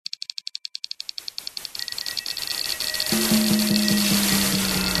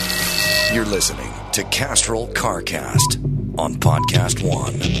You're listening to Castrol CarCast on Podcast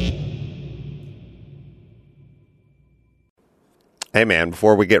One. Hey, man,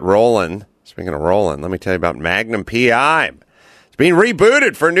 before we get rolling, speaking of rolling, let me tell you about Magnum PI. It's being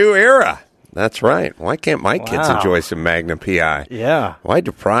rebooted for a new era. That's right. Why can't my kids enjoy some Magnum PI? Yeah. Why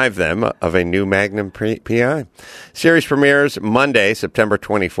deprive them of a new Magnum PI? Series premieres Monday, September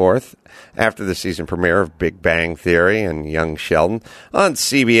 24th, after the season premiere of Big Bang Theory and Young Sheldon on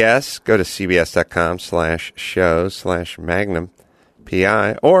CBS. Go to cbs.com/shows/Magnum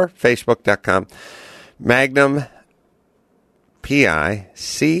PI or facebook.com Magnum PI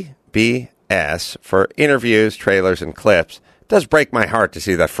CBS for interviews, trailers, and clips. It does break my heart to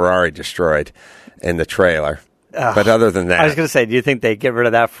see that Ferrari destroyed in the trailer. But other than that, I was going to say, do you think they get rid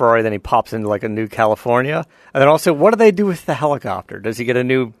of that Ferrari, then he pops into like a new California? And then also, what do they do with the helicopter? Does he get a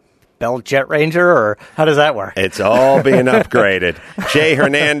new Bell Jet Ranger, or how does that work? It's all being upgraded. Jay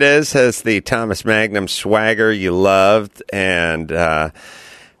Hernandez has the Thomas Magnum swagger you loved, and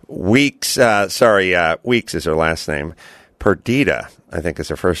Weeks is her last name. Perdita, I think is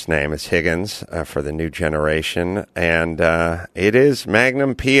her first name, is Higgins for the new generation. And it is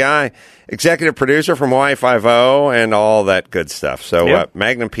Magnum PI, executive producer from Hawaii Five-0 and all that good stuff. So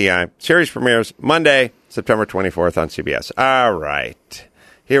Magnum PI, series premieres Monday, September 24th on CBS. All right,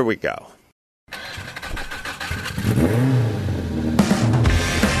 here we go.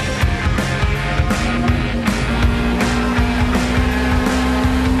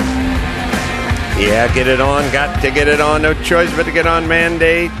 Yeah, get it on. Got to get it on. No choice but to get on.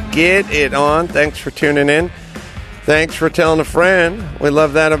 Mandate. Get it on. Thanks for tuning in. Thanks for telling a friend. We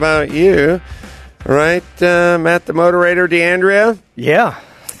love that about you. Right, Matt the Moderator, DeAndrea? Yeah,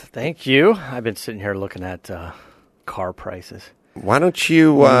 thank you. I've been sitting here looking at car prices. Why don't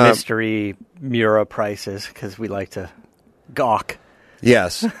you... mystery Mura prices, because we like to gawk.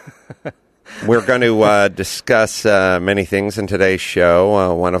 Yes. We're going to discuss many things in today's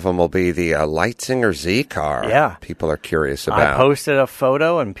show. One of them will be the Leitzinger Z car. Yeah. People are curious about. I posted a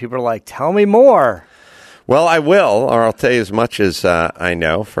photo, and people are like, tell me more. Well, I will, or I'll tell you as much as I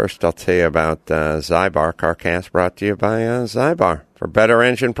know. First, I'll tell you about Zybar CarCast, brought to you by Zybar. For better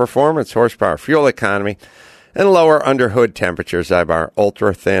engine performance, horsepower, fuel economy, and lower under-hood temperature, Zybar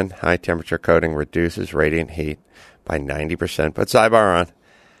ultra-thin, high-temperature coating reduces radiant heat by 90%. Put Zybar on.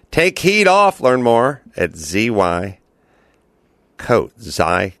 Take heat off. Learn more at zycoat.com.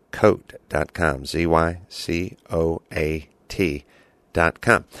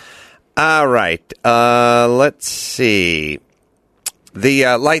 zycoat.com. All right. Let's see. The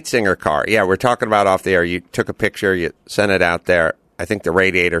Leitzinger car. Yeah, we're talking about off the air. You took a picture. You sent it out there. I think the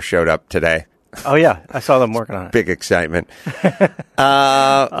radiator showed up today. Oh, yeah. I saw them working on it. Big excitement.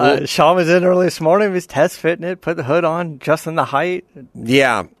 Sean was in early this morning. He was test fitting it, put the hood on, adjusting the height.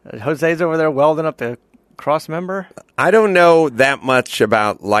 Yeah. Jose's over there welding up the cross member. I don't know that much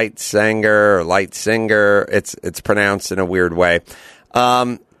about Leitzinger or Leitzinger. It's pronounced in a weird way.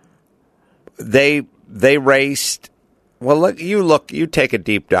 They raced. Well, you take a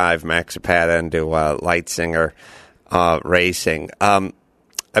deep dive, Max Zapata, into Leitzinger racing. I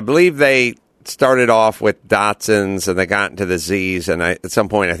believe they started off with Datsuns and they got into the Zs, and at some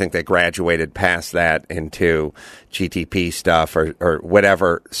point I think they graduated past that into GTP stuff or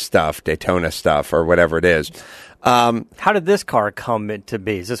whatever stuff, Daytona stuff or whatever it is. How did this car come to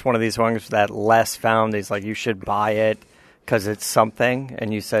be? Is this one of these ones that Les found? He's like, you should buy it because it's something,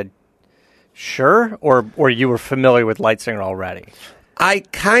 and you said, sure? Or you were familiar with Leitzinger already? I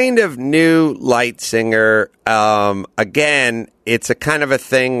kind of knew Leitzinger. Again, it's a kind of a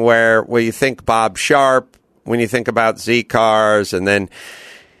thing where you think Bob Sharp when you think about Z cars, and then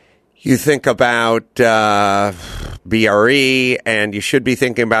you think about BRE, and you should be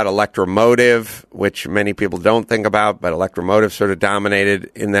thinking about Electromotive, which many people don't think about, but Electromotive sort of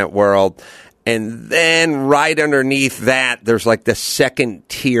dominated in that world. And then right underneath that, there's like the second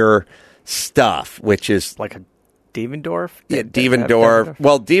tier stuff, which is like a Devendorf? Yeah, Devendorf.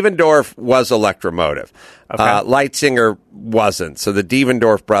 Well, Devendorf was Electromotive. Okay. Leitzinger wasn't. So the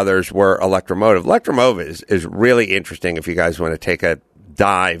Devendorf brothers were Electromotive. Electromotive is really interesting if you guys want to take a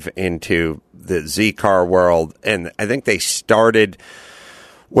dive into the Z car world. And I think they started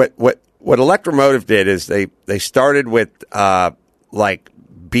what Electromotive did is they started with like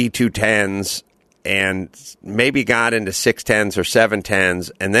B210s and maybe got into 610s or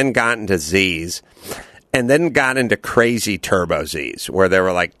 710s and then got into Zs. And then got into crazy turbo Zs, where they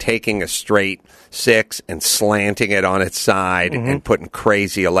were like taking a straight 6 and slanting it on its side and putting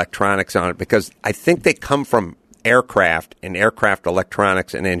crazy electronics on it, because I think they come from aircraft and aircraft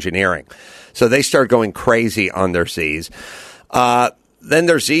electronics and engineering. So they started going crazy on their Zs. then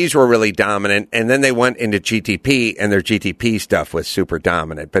their Zs were really dominant, and then they went into GTP, and their GTP stuff was super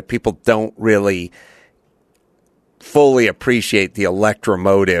dominant. But people don't really fully appreciate the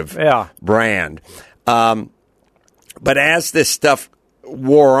Electromotive brand. But as this stuff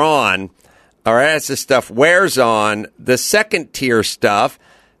wore on, or as this stuff wears on, the second-tier stuff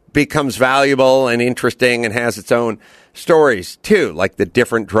becomes valuable and interesting and has its own stories, too, like the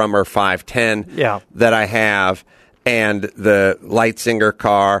different Drummer 510 that I have, and the Leitzinger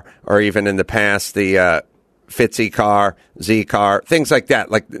car, or even in the past, the Fitzy car, Z car, things like that.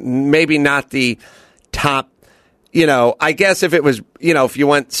 Like maybe not the top, I guess if it was, if you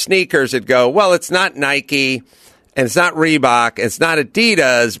went sneakers, it'd go, well, it's not Nike, and it's not Reebok, it's not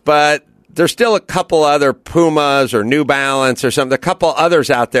Adidas, but there's still a couple other Pumas or New Balance or something, a couple others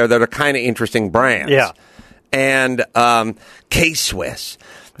out there that are kind of interesting brands. Yeah. And K-Swiss.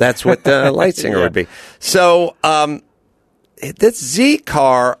 That's what the Leitzinger would be. So this Z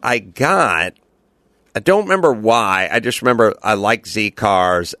car I got, I don't remember why. I just remember I like Z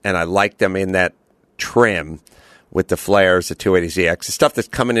cars, and I like them in that trim with the flares, the 280ZX. The stuff that's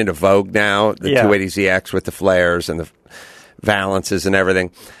coming into vogue now, the 280ZX with the flares and the valances and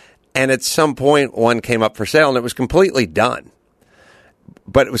everything. And at some point, one came up for sale, and it was completely done.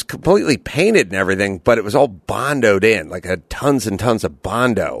 But it was completely painted and everything, but it was all bondoed in, like had tons and tons of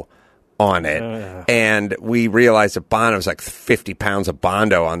Bondo on it. And we realized that Bondo was like 50 pounds of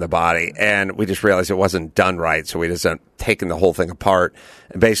Bondo on the body, and we just realized it wasn't done right, so we just taken the whole thing apart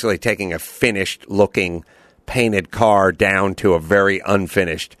and basically taking a finished-looking painted car down to a very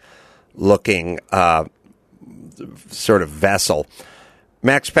unfinished-looking sort of vessel.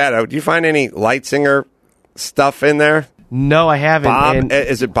 Max Pato, do you find any Leitzinger stuff in there? No, I haven't. Bob,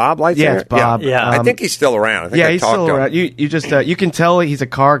 is it Bob Leitzinger? Yeah, it's Bob. Yeah. I think he's still around. I think he's still around. You just you can tell he's a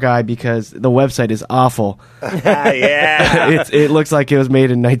car guy because the website is awful. It looks like it was made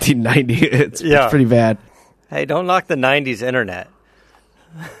in 1990. It's pretty bad. Hey, don't knock the 90s internet.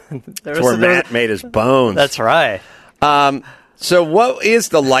 That's where Matt made his bones. That's right. So what is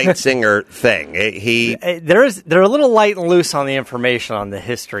the Leitzinger thing? They're a little light and loose on the information on the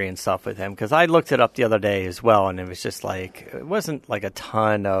history and stuff with him, because I looked it up the other day as well, and it was just like it wasn't like a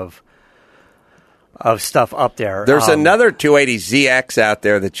ton of stuff up there. There's another 280ZX out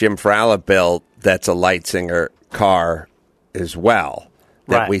there that Jim Fralla built that's a Leitzinger car as well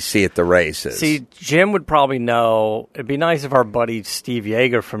that we see at the races. See, Jim would probably know. It'd be nice if our buddy Steve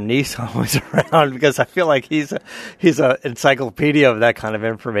Yeager from Nissan was around, because I feel like he's an encyclopedia of that kind of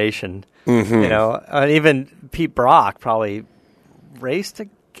information. Mm-hmm. Even Pete Brock probably raced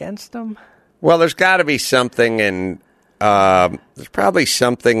against him. Well, there's got to be something in. There's probably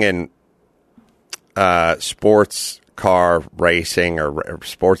something in sports car racing or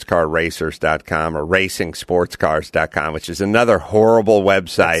sportscarracers.com or racingsportscars.com, which is another horrible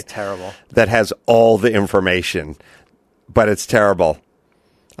website. That's terrible. That has all the information, but it's terrible.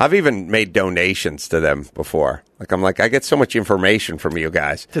 I've even made donations to them before. I get so much information from you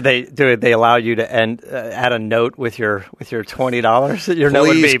guys. Do they allow you to add a note with your $20? Your note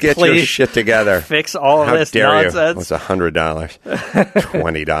would be, get your shit together. Fix all of How this dare nonsense. You? It was $100,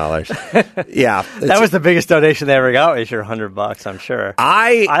 $20. Yeah, that was the biggest donation they ever got. Was your $100? I'm sure.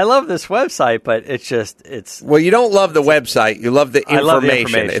 I love this website, but it's well, you don't love the website. You love the information. I love the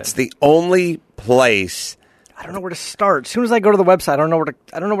information. It's the only place. I don't know where to start. As soon as I go to the website, I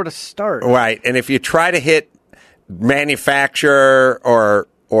don't know where to start. Right, and if you try to hit manufacturer or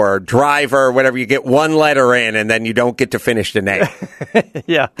driver or whatever, you get one letter in, and then you don't get to finish the name.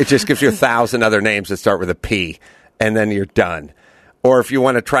 Yeah, it just gives you 1,000 other names that start with a P, and then you're done. Or if you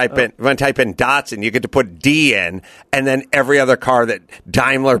want to type in Datsun, you get to put D in, and then every other car that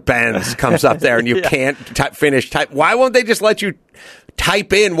Daimler Benz comes up there, and you can't finish type. Why won't they just let you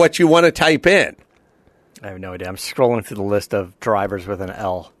type in what you want to type in? I have no idea. I'm scrolling through the list of drivers with an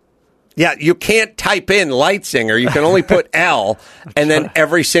L. Yeah, you can't type in Leitzinger. You can only put L, and then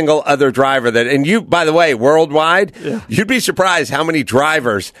every single other driver that. And you, by the way, worldwide, you'd be surprised how many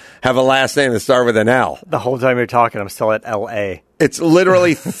drivers have a last name that start with an L. The whole time you're talking, I'm still at L.A. It's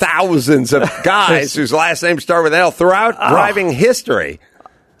literally thousands of guys whose last names start with L throughout driving history.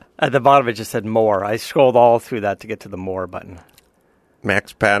 At the bottom, it just said more. I scrolled all through that to get to the more button.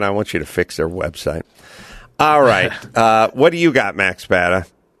 Max Pata, I want you to fix their website. All right. What do you got, Max Pata?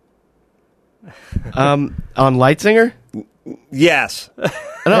 On Leitzinger? Yes.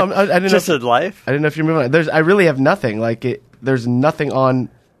 No, I didn't just know in life? I didn't know if you're moving on. I really have nothing. There's nothing on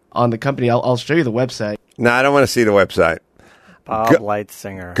the company. I'll show you the website. No, I don't want to see the website. Bob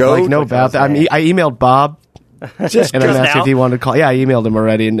Leitzinger. Go know about that. I emailed Bob Just and I asked if he wanted to call. Yeah, I emailed him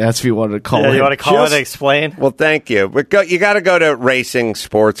already and asked if he wanted to call in. You want to call it and explain? Well, thank you. But you got to go to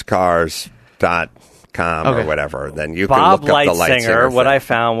racingsportscars.com or whatever. Then you can look up the Leitzinger. What I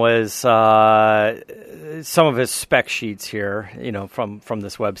found was some of his spec sheets here, from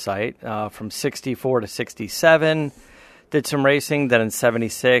this website, from 64 to 67, did some racing, then in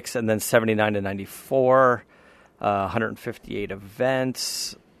 76, and then 79 to 94, 158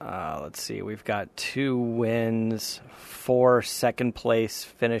 events. Let's see, we've got 2 wins, 4 second-place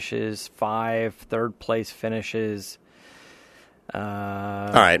finishes, 5 third-place finishes. All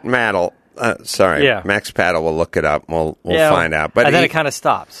right, Max Paddle will look it up. We'll find out. But and then it kind of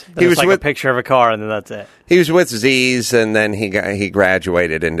stops. Then it's like a picture of a car, and then that's it. He was with Z's, and then he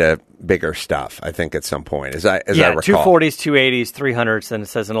graduated into bigger stuff, I think, at some point, as I recall. 240s, 280s, 300s, then it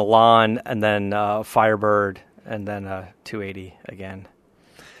says an Elan, and then Firebird, and then 280 again.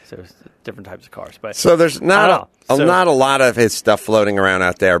 So different types of cars. So there's not a lot of his stuff floating around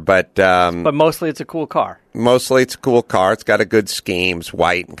out there, but mostly it's a cool car. Mostly it's a cool car. It's got a good scheme. It's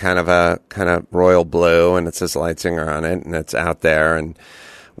white and kind of royal blue, and it says Leitzinger on it, and it's out there, and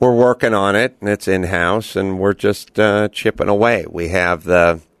we're working on it, and it's in-house, and we're just chipping away. We have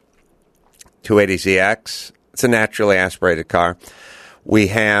the 280ZX. It's a naturally aspirated car. We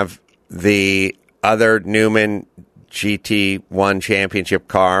have the other Newman GT1 championship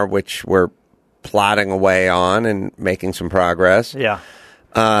car, which we're plodding away on and making some progress. Yeah.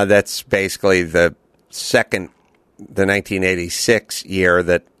 That's basically the 1986 year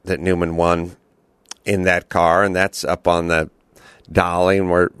that Newman won in that car, and that's up on the dolly,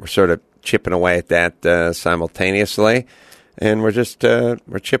 and we're sort of chipping away at that simultaneously, and we're just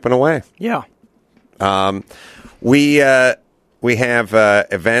we're chipping away. Yeah. We have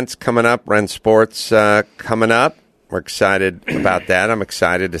events coming up, Ren Sports coming up. We're excited about that. I'm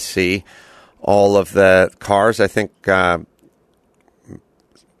excited to see all of the cars. I think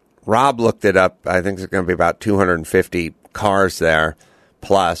Rob looked it up. I think there's going to be about 250 cars there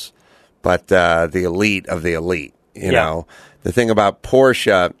plus, but the elite of the elite. You know, the thing about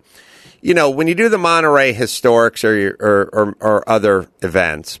Porsche, when you do the Monterey Historics or other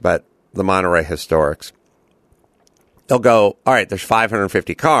events, but the Monterey Historics, they'll go, all right, there's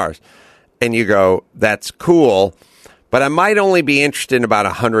 550 cars. And you go, that's cool. But I might only be interested in about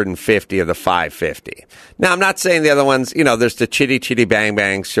 150 of the 550. Now, I'm not saying the other ones, there's the Chitty Chitty Bang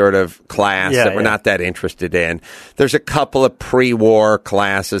Bang sort of class that we're not that interested in. There's a couple of pre-war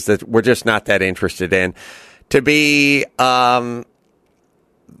classes that we're just not that interested in. To be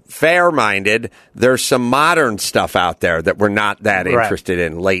fair-minded, there's some modern stuff out there that we're not that interested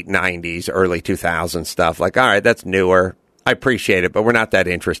in, late 90s, early 2000s stuff. Like, all right, that's newer. I appreciate it, but we're not that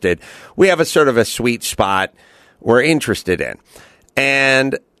interested. We have a sort of a sweet spot we're interested in.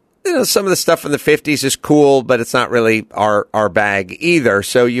 And some of the stuff from the 50s is cool, but it's not really our bag either.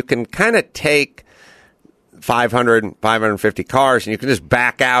 So you can kind of take 500, 550 cars, and you can just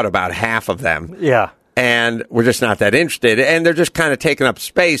back out about half of them. Yeah. And we're just not that interested. And they're just kind of taking up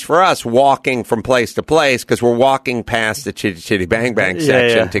space for us walking from place to place because we're walking past the Chitty Chitty Bang Bang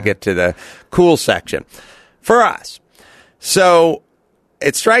section to get to the cool section for us. So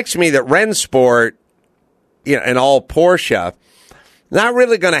it strikes me that Rennsport, and all Porsche, not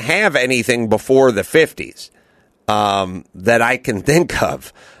really going to have anything before the 50s that I can think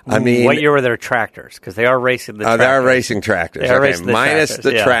of. I mean, what year were their tractors? Because they are racing the tractors. They are racing tractors. They are racing the minus tractors.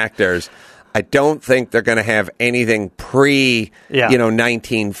 The tractors. I don't think they're going to have anything pre,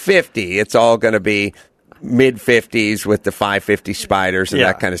 1950. It's all going to be mid-50s with the 550 Spiders and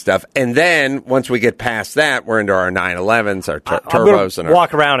that kind of stuff. And then once we get past that, we're into our 911s, our turbos. I'm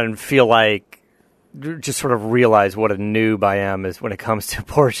walk around and feel like just sort of realize what a noob I am is when it comes to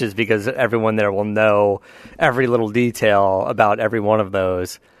Porsches, because everyone there will know every little detail about every one of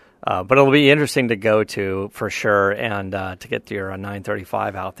those. But it'll be interesting to go to for sure, and to get your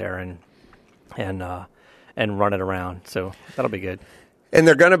 935 out there and run it around. So that'll be good. And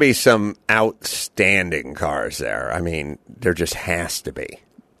there are going to be some outstanding cars there. I mean, there just has to be.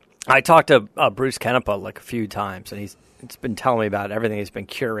 I talked to Bruce Kenepa like a few times, and he's been telling me about everything he's been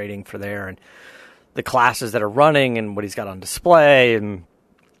curating for there and the classes that are running and what he's got on display, and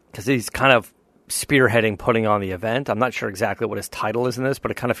because he's kind of spearheading putting on the event. I'm not sure exactly what his title is in this, but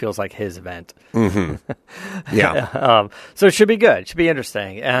it kind of feels like his event. Mm-hmm. Yeah. So it should be good. It should be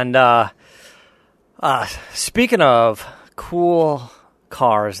interesting. And speaking of cool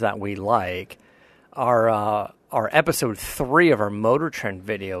cars that we like, our episode 3 of our Motor Trend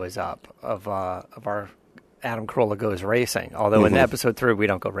video is up of our Adam Carolla Goes Racing. Although in episode 3 we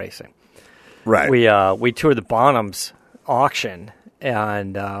don't go racing. Right. We toured the Bonhams auction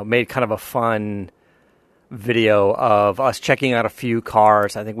and made kind of a fun video of us checking out a few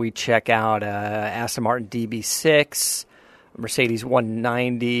cars. I think we check out Aston Martin DB6, Mercedes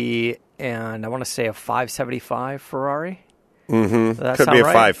 190, and I want to say a 575 Ferrari. Mm-hmm. Could be a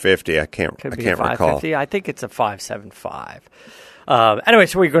right? 550. I can't recall. I think it's a 575. Anyway,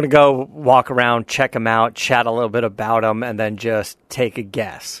 so we're going to go walk around, check them out, chat a little bit about them, and then just take a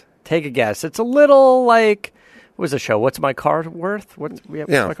guess. It's a little like, what was the show? What's my car worth? What's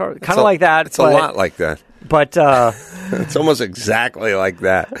my car? Kind of like that. It's a lot like that. But it's almost exactly like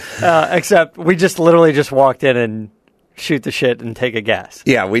that. Except we just literally just walked in and shoot the shit and take a guess.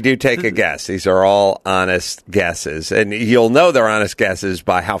 Yeah, we do take a guess. These are all honest guesses. And you'll know they're honest guesses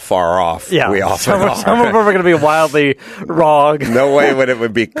by how far off we often are. Some of them are going to be wildly wrong. No way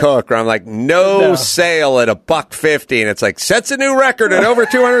would be Cook. Or I'm like, no sale at $150. And it's like, sets a new record at over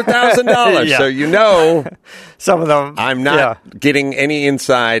 $200,000. Yeah. So you know some of them. I'm not getting any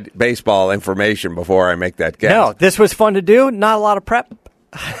inside baseball information before I make that guess. No, this was fun to do. Not a lot of prep.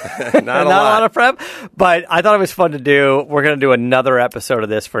 Not a lot of prep, but I thought it was fun to do. We're going to do another episode of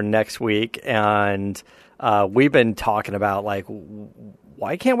this for next week, and we've been talking about, like,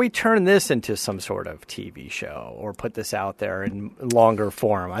 why can't we turn this into some sort of TV show or put this out there in longer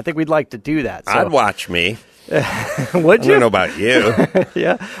form? I think we'd like to do that. So. I'd watch me. Would you? I don't know about you.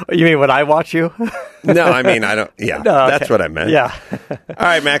 Yeah. You mean would I watch you? No, I mean, I don't. Yeah, no, okay. That's what I meant. Yeah. All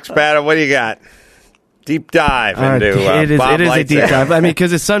right, Max Pata, what do you got? Deep dive into it is a deep dive. I mean, because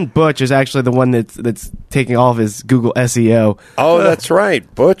his son Butch is actually the one that's taking all of his Google SEO. Oh, that's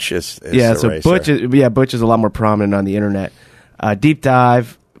right. Butch is so racer. Butch is a lot more prominent on the internet. Deep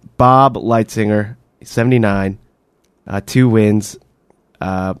dive. Bob Leitzinger, 79, 2 wins.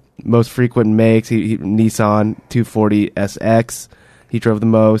 Most frequent makes. He Nissan 240 SX. He drove the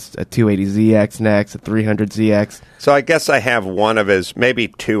most. A 280ZX next. A 300ZX. So I guess I have one of his, maybe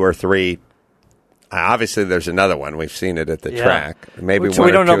 2 or 3. Obviously, there's another one. We've seen it at the track. Maybe so one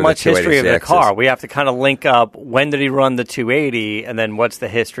we don't or two know much history of the car. XXs. We have to kind of link up when did he run the 280, and then what's the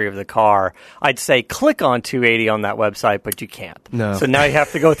history of the car. I'd say click on 280 on that website, but you can't. No. So now you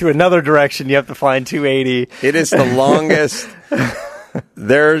have to go through another direction. You have to find 280. It is the longest. But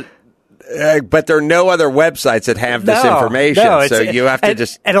there are no other websites that have this information. No, so you have to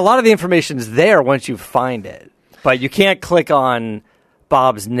just. And a lot of the information is there once you find it, but you can't click on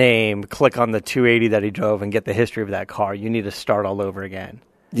Bob's name, click on the 280 that he drove, and get the history of that car. You need to start all over again.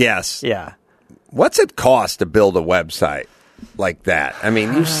 Yes. Yeah. What's it cost to build a website like that? I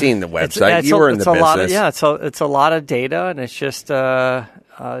mean, you've seen the website. You were in the business. It's a lot of data, and it's just,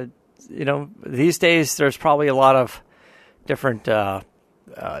 these days there's probably a lot of different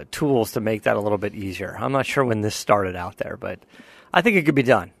tools to make that a little bit easier. I'm not sure when this started out there, but I think it could be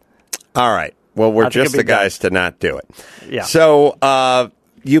done. All right. Well, we're just the guys to not do it. Yeah. So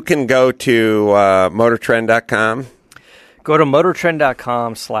you can go to motortrend.com. Go to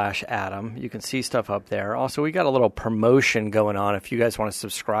motortrend.com/Adam. You can see stuff up there. Also, we got a little promotion going on if you guys want to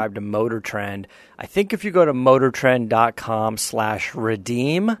subscribe to Motor Trend. I think if you go to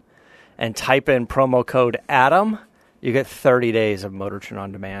motortrend.com/redeem and type in promo code Adam, you get 30 days of Motor Trend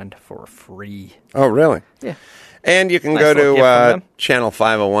on demand for free. Oh, really? Yeah. And you can go to Channel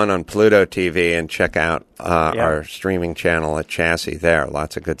 501 on Pluto TV and check out our streaming channel at Chassis there.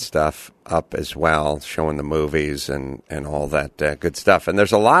 Lots of good stuff up as well, showing the movies and all that good stuff. And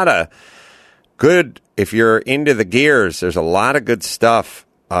there's a lot of good, if you're into the gears, there's a lot of good stuff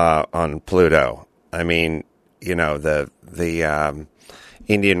on Pluto. I mean, the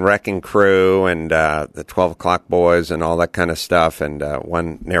Indian Wrecking Crew and the 12 O'Clock Boys and all that kind of stuff, and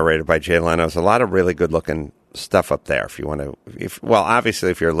one narrated by Jay Leno. There's a lot of really good-looking stuff up there if you want to.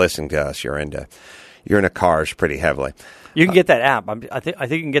 Obviously, if you're listening to us, you're into cars pretty heavily. You can get that app. I think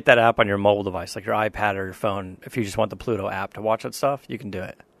you can get that app on your mobile device, like your iPad or your phone. If you just want the Pluto app to watch that stuff, you can do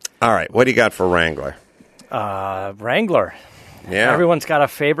it. All right. What do you got for Wrangler? Wrangler. Yeah. Everyone's got a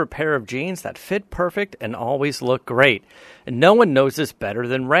favorite pair of jeans that fit perfect and always look great. And no one knows this better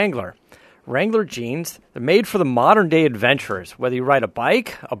than Wrangler. Wrangler jeans, they're made for the modern-day adventurers. Whether you ride a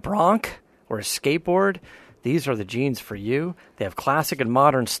bike, a bronc, or a skateboard, these are the jeans for you. They have classic and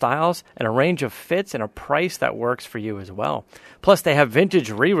modern styles and a range of fits and a price that works for you as well. Plus, they have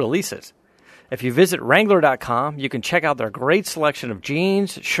vintage re-releases. If you visit Wrangler.com, you can check out their great selection of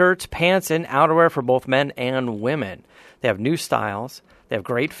jeans, shirts, pants, and outerwear for both men and women. They have new styles. They have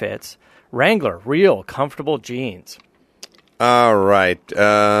great fits. Wrangler, real comfortable jeans. All right.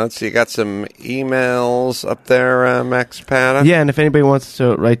 Let's see. You got some emails up there, Max Pata? Yeah, and if anybody wants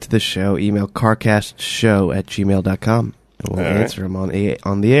to write to the show, email carcastshow@gmail.com, and we'll answer them on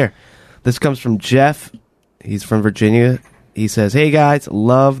the air. This comes from Jeff. He's from Virginia. He says, "Hey, guys,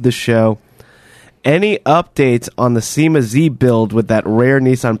 love the show. Any updates on the SEMA Z build with that rare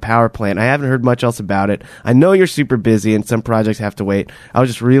Nissan power plant? I haven't heard much else about it. I know you're super busy and some projects have to wait. I was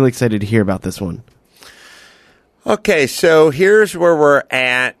just really excited to hear about this one. Okay, so here's where we're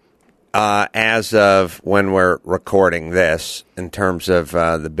at as of when we're recording this in terms of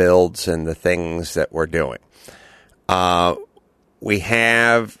the builds and the things that we're doing. We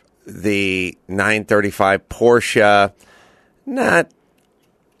have the 935 Porsche, not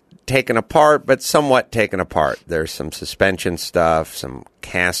taken apart, but somewhat taken apart. There's some suspension stuff, some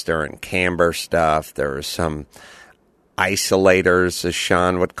caster and camber stuff. There's some isolators, as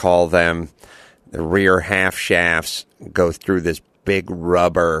Sean would call them. The rear half shafts go through this big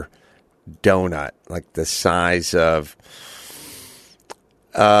rubber donut, like the size of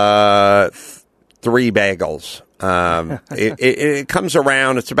 3 bagels. It comes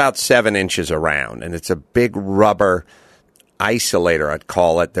around, it's about 7 inches around, and it's a big rubber isolator, I'd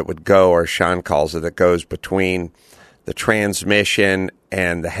call it, that would go, or Sean calls it, that goes between the transmission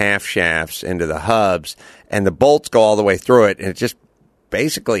and the half shafts into the hubs, and the bolts go all the way through it, and it just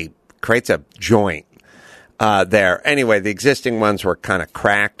basically creates a joint there. Anyway, the existing ones were kind of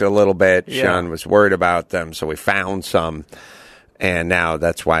cracked a little bit. Yeah. Sean was worried about them, so we found some, and now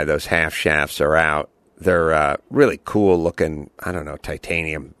that's why those half shafts are out. They're really cool looking, I don't know,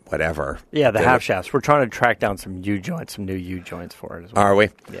 titanium, whatever. Yeah, the half shafts. We're trying to track down some U-joints, some new U-joints for it as well. Are we?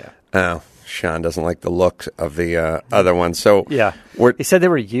 Yeah. Oh, Sean doesn't like the look of the other ones. So yeah, he said they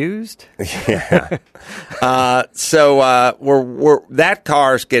were used. Yeah. So we're that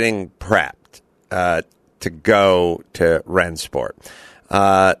car's getting prepped to go to Rennsport.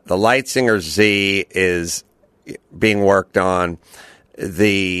 The Leitzinger Z is being worked on.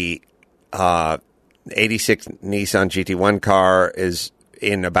 The 86 Nissan GT1 car is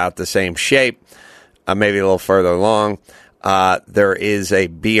in about the same shape, maybe a little further along. There is a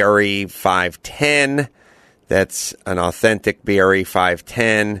BRE 510 that's an authentic BRE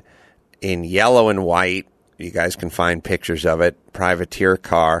 510 in yellow and white. You guys can find pictures of it. Privateer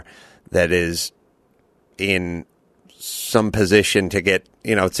car that is in some position to get,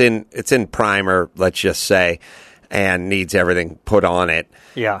 it's in primer, let's just say, and needs everything put on it.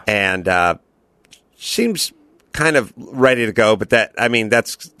 Yeah. And seems kind of ready to go, but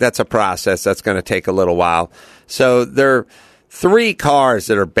that's a process that's going to take a little while. So there are 3 cars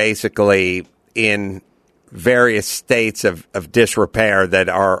that are basically in various states of disrepair that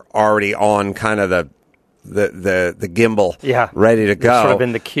are already on kind of the gimbal, ready to go. Sort of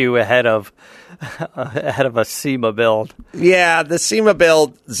in the queue ahead of a SEMA build. Yeah, the SEMA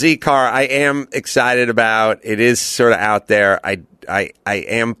build Z car I am excited about. It is sort of out there. I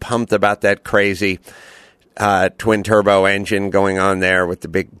am pumped about that crazy twin turbo engine going on there with the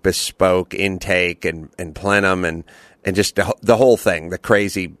big bespoke intake and plenum and just the whole thing, the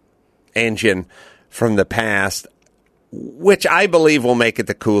crazy engine from the past, which I believe will make it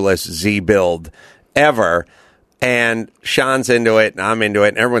the coolest Z build ever. And Sean's into it, and I'm into it,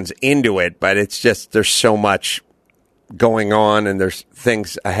 and everyone's into it, but it's just there's so much going on, and there's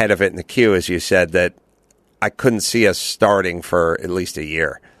things ahead of it in the queue, as you said, that I couldn't see us starting for at least a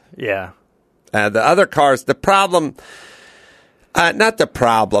year. Yeah. The other cars, the problem, not the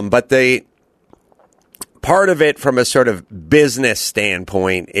problem, but the part of it from a sort of business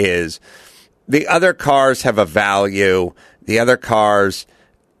standpoint is the other cars have a value. The other cars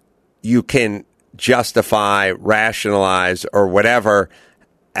you can justify, rationalize, or whatever,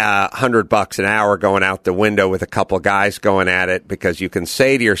 $100 an hour going out the window with a couple of guys going at it, because you can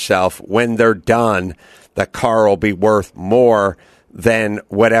say to yourself, when they're done, the car will be worth more than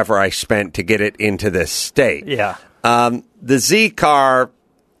whatever I spent to get it into this state. Yeah. The Z car,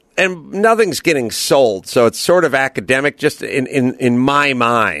 and nothing's getting sold, so it's sort of academic just in my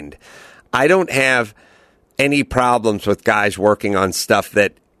mind. I don't have any problems with guys working on stuff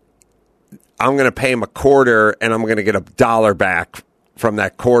that I'm going to pay them $0.25 and I'm going to get $1 back from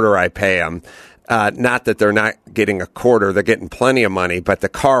that $0.25 I pay them. Not that they're not getting $0.25, they're getting plenty of money, but the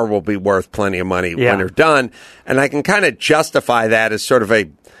car will be worth plenty of money when they're done. And I can kind of justify that as sort of a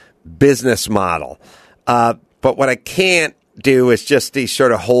business model. But what I can't do is just these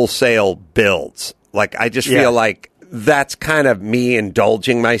sort of wholesale builds. Like, I just feel like that's kind of me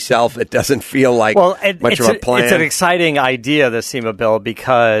indulging myself. It doesn't feel like much of a plan. It's an exciting idea, the SEMA build,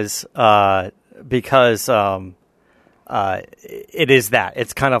 because it is that.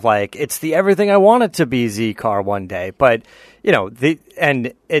 It's kind of like, it's the everything I want it to be Z car one day. But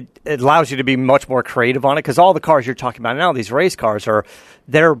it allows you to be much more creative on it, because all the cars you're talking about now, these race cars,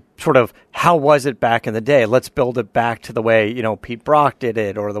 they're sort of, how was it back in the day? Let's build it back to the way, Pete Brock did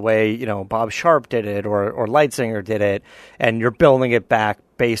it, or the way, Bob Sharp did it, or Leitzinger did it, and you're building it back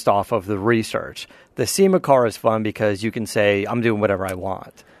based off of the research. The SEMA car is fun because you can say, I'm doing whatever I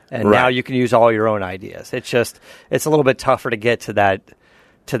want. And now you can use all your own ideas. It's a little bit tougher to get to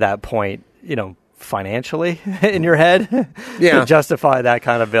that point, financially in your head to justify that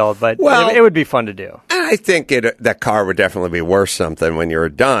kind of build. But it would be fun to do. I think that car would definitely be worth something when you're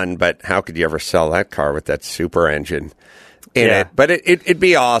done, but how could you ever sell that car with that super engine in it? But it'd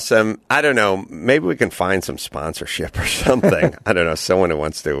be awesome. I don't know. Maybe we can find some sponsorship or something. I don't know. Someone who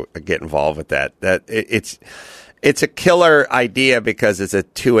wants to get involved with that. It's a killer idea because it's a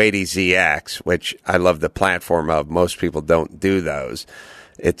 280ZX, which I love the platform of. Most people don't do those.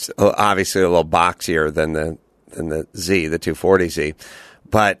 It's obviously a little boxier than the Z, the 240Z.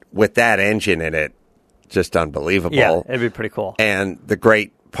 But with that engine in it, just unbelievable. Yeah, it'd be pretty cool. And the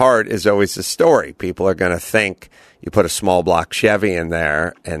great part is always the story. People are going to think you put a small block Chevy in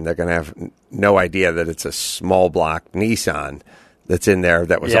there, and they're going to have no idea that it's a small block Nissan that's in there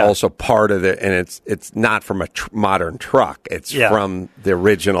that was also part of it, and it's not from a modern truck. It's from the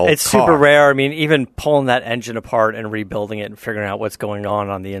original It's car. super rare. I mean, even pulling that engine apart and rebuilding it and figuring out what's going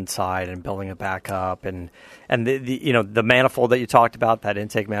on the inside and building it back up, and the manifold that you talked about, that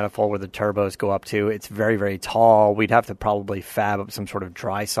intake manifold where the turbos go up to, it's very, very tall. We'd have to probably fab up some sort of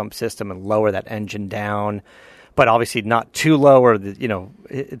dry sump system and lower that engine down, but obviously not too low, or the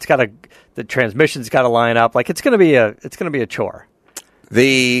transmission's got to line up. Like, it's going to be a chore.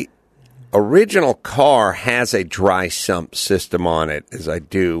 The original car has a dry sump system on it, as I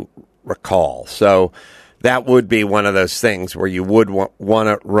do recall. So that would be one of those things where you would want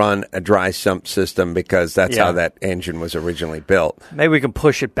to run a dry sump system, because that's how that engine was originally built. Maybe we can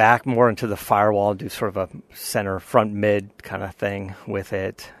push it back more into the firewall and do sort of a center front mid kind of thing with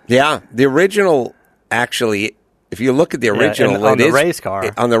it. Yeah, the original, actually, if you look at the original, on the race car.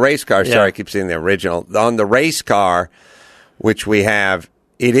 Sorry, I keep saying the original. On the race car, which we have,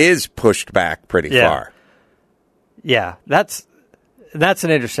 it is pushed back pretty far. Yeah, that's an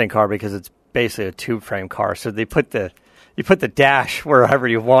interesting car because it's basically a tube frame car. So you put the dash wherever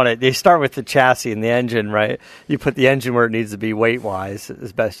you want it. They start with the chassis and the engine, right? You put the engine where it needs to be weight wise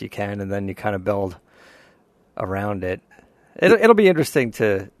as best you can, and then you kind of build around it. It'll be interesting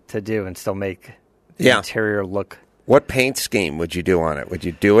to do and still make the interior look. What paint scheme would you do on it? Would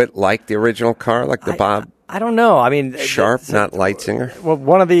you do it like the original car, like the Bob? I don't know. I mean, Sharp, not Leitzinger. Well,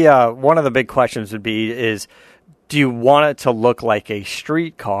 one of the big questions would be is, do you want it to look like a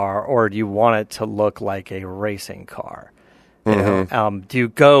street car, or do you want it to look like a racing car? Do you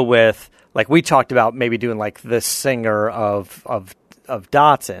go with, like we talked about, maybe doing like the Singer of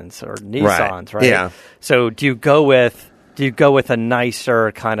Datsuns or Nissans, right? Yeah. So do you go with a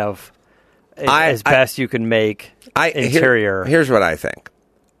nicer kind of as best you can make interior? Here's what I think.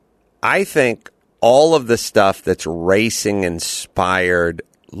 I think all of the stuff that's racing inspired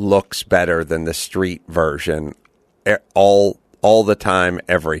looks better than the street version all the time,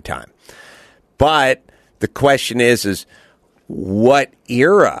 every time. But the question is what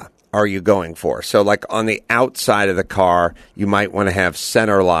era are you going for? So like on the outside of the car, you might want to have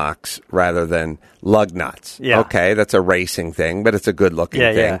center locks rather than lug nuts. Yeah. Okay, that's a racing thing, but it's a good looking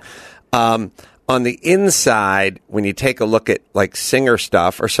thing. Yeah. On the inside, when you take a look at like Singer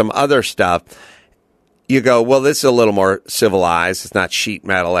stuff or some other stuff, you go, well, this is a little more civilized. It's not sheet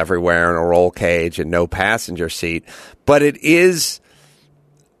metal everywhere and a roll cage and no passenger seat. But it is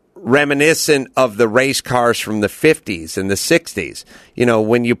reminiscent of the race cars from the 50s and the 60s. You know,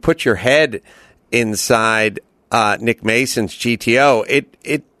 when you put your head inside Nick Mason's GTO,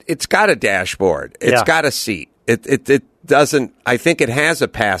 it's got a dashboard. It's got a seat. It doesn't, I think it has a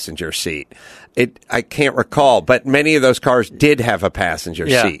passenger seat. I can't recall, but many of those cars did have a passenger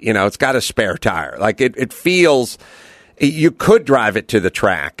seat. You know, it's got a spare tire. Like it feels, you could drive it to the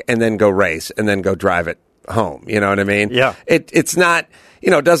track and then go race and then go drive it home. You know what I mean? Yeah. It's not,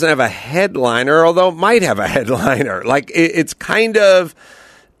 you know, it doesn't have a headliner, although it might have a headliner. Like it's kind of,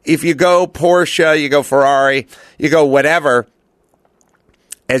 if you go Porsche, you go Ferrari, you go whatever,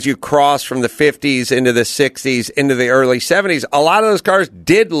 as you cross from the 50s into the 60s, into the early 70s, a lot of those cars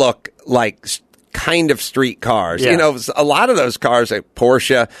did look like kind of street cars. Yeah. You know, a lot of those cars, like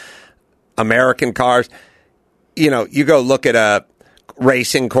Porsche, American cars, you know, you go look at a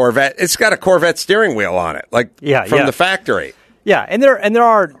racing Corvette, it's got a Corvette steering wheel on it, like from the factory. Yeah, and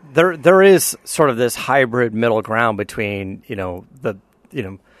there is sort of this hybrid middle ground between, the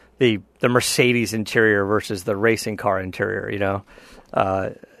the Mercedes interior versus the racing car interior. You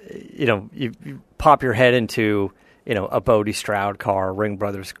pop your head into a Bodie Stroud car, Ring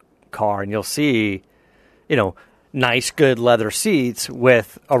Brothers car, and you'll see nice, good leather seats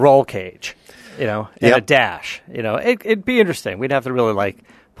with a roll cage, and a dash. It'd be interesting. We'd have to really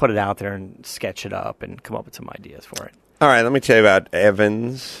put it out there and sketch it up and come up with some ideas for it. All right, let me tell you about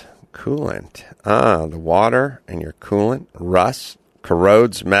Evans Coolant. The water in your coolant rusts,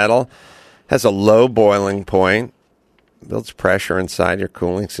 corrodes metal, has a low boiling point, builds pressure inside your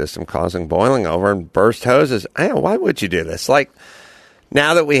cooling system, causing boiling over and burst hoses. Why would you do this?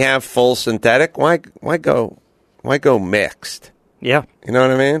 Now that we have full synthetic, why go mixed? Yeah. You know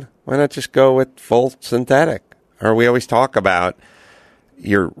what I mean? Why not just go with full synthetic? Or we always talk about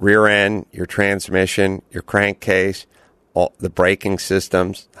your rear end, your transmission, your crankcase, all the braking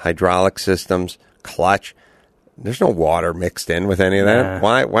systems, hydraulic systems, clutch. There's no water mixed in with any of that.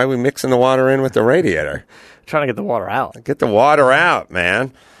 Why are we mixing the water in with the radiator? Trying to get the water out. Get the water out,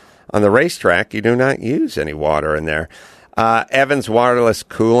 man. On the racetrack, you do not use any water in there. Evans waterless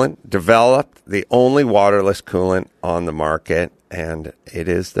coolant, developed the only waterless coolant on the market, and it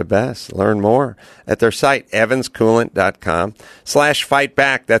is the best. Learn more at their site,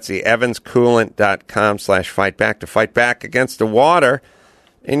 evanscoolant.com/fightback. That's the evanscoolant.com/fightback to fight back against the water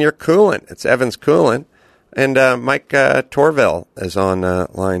in your coolant. It's Evans Coolant. And Mike Torville is on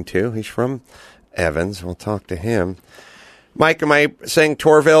line 2. He's from Evans. We'll talk to him. Mike, am I saying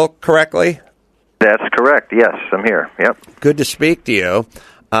Torville correctly? That's correct. Yes, I'm here. Yep. Good to speak to you.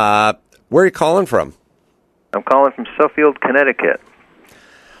 Where are you calling from? I'm calling from Suffield, Connecticut.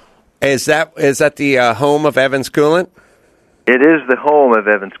 Is that the home of Evans Coolant? It is the home of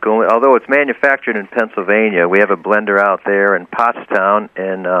Evans Coolant, although it's manufactured in Pennsylvania. We have a blender out there in Pottstown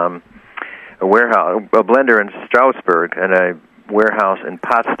and a blender in Stroudsburg, and a warehouse in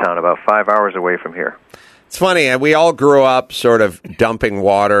Pottstown, about 5 hours away from here. It's funny. We all grew up sort of dumping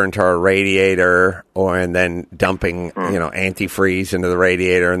water into our radiator, and then dumping, antifreeze into the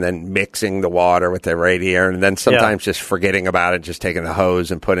radiator, and then mixing the water with the radiator, and then sometimes just forgetting about it, just taking the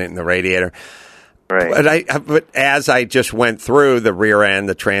hose and putting it in the radiator. Right. But as I just went through the rear end,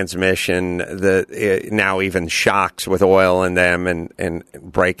 the transmission, now even shocks with oil in them, and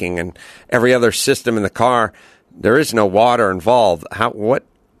braking, and every other system in the car, there is no water involved.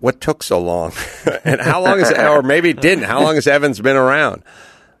 What took so long? And how long or maybe it didn't. How long has Evans been around?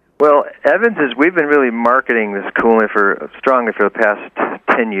 Well, we've been really marketing this coolant strongly for the past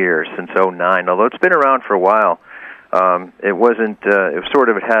 10 years, since 2009, although it's been around for a while. It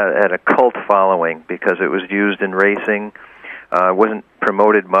had a cult following because it was used in racing. It wasn't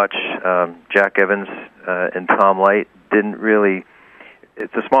promoted much. Jack Evans and Tom Light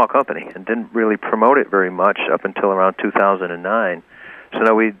it's a small company, and didn't really promote it very much up until around 2009. So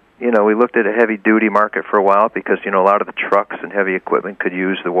now we looked at a heavy-duty market for a while because, a lot of the trucks and heavy equipment could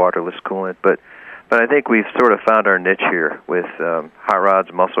use the waterless coolant. But I think we've sort of found our niche here with hot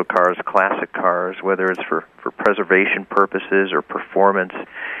rods, muscle cars, classic cars, whether it's for preservation purposes or performance.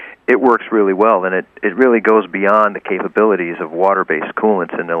 It works really well, and it really goes beyond the capabilities of water-based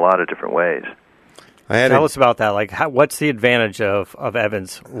coolants in a lot of different ways. Tell us about that. What's the advantage of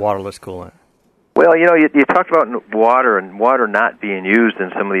Evans waterless coolant? Well, you talked about water and water not being used in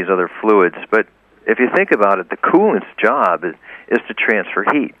some of these other fluids, but if you think about it, the coolant's job is to transfer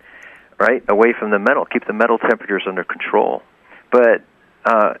heat, right, away from the metal, keep the metal temperatures under control. But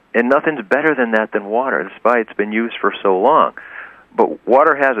and nothing's better than that than water. That's why it's been used for so long. But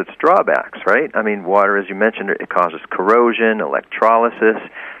water has its drawbacks, right? I mean, water, as you mentioned, it causes corrosion, electrolysis,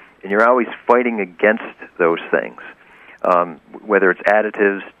 and you're always fighting against those things. Whether it's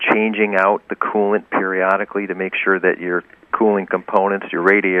additives, changing out the coolant periodically to make sure that your cooling components, your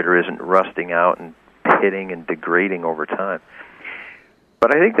radiator isn't rusting out and pitting and degrading over time.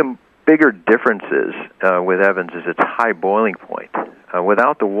 But I think the bigger difference is with Evans is its high boiling point.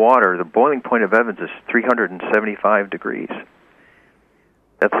 Without the water, the boiling point of Evans is 375 degrees.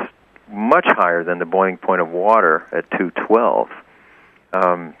 That's much higher than the boiling point of water at 212.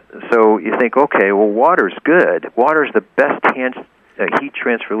 So you think, okay, well, water's good. Water's the best heat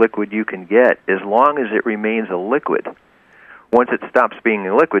transfer liquid you can get as long as it remains a liquid. Once it stops being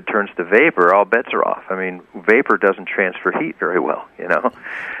a liquid, turns to vapor, all bets are off. I mean, vapor doesn't transfer heat very well,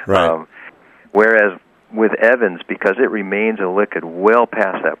 Right. Whereas with Evans, because it remains a liquid well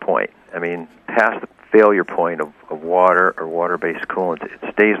past that point, I mean, past the failure point of water or water-based coolant,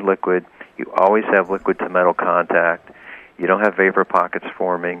 it stays liquid. You always have liquid-to-metal contact. You don't have vapor pockets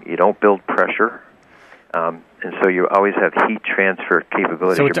forming. You don't build pressure. And so you always have heat transfer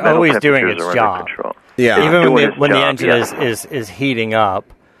capability. So it's always doing its job. Control. Yeah. Even when the engine is heating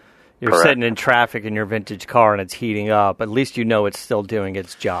up, you're Correct. sitting in traffic in your vintage car and it's heating up, at least you know it's still doing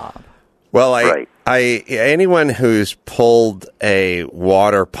its job. Well, Right. anyone who's pulled a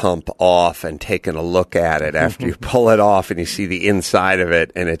water pump off and taken a look at it after you pull it off and you see the inside of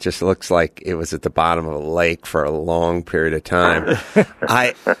it and it just looks like it was at the bottom of a lake for a long period of time.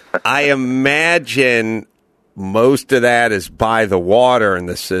 I imagine most of that is by the water in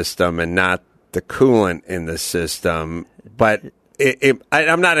the system and not the coolant in the system. But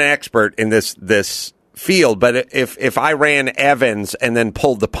I'm not an expert in this field, but if I ran Evans and then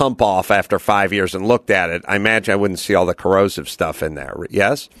pulled the pump off after 5 years and looked at it, I imagine I wouldn't see all the corrosive stuff in there.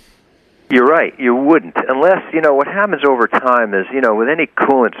 Yes? You're right. You wouldn't. Unless, what happens over time is, with any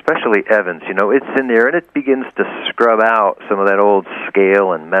coolant, especially Evans, it's in there and it begins to scrub out some of that old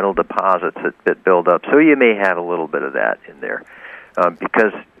scale and metal deposits that build up. So you may have a little bit of that in there.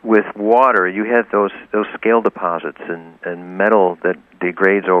 Because with water, you have those scale deposits and metal that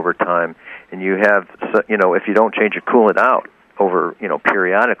degrades over time. And you have, if you don't change your coolant out over,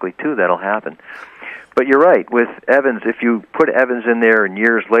 periodically too, that'll happen. But you're right. With Evans, if you put Evans in there and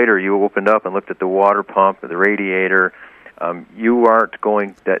years later you opened up and looked at the water pump or the radiator, you aren't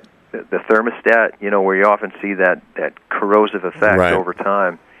going that the thermostat, where you often see that corrosive effect Right. over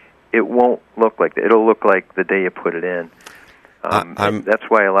time. It won't look like that. It'll look like the day you put it in. That's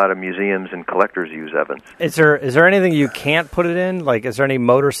why a lot of museums and collectors use Evans. Is there anything you can't put it in? Like, is there any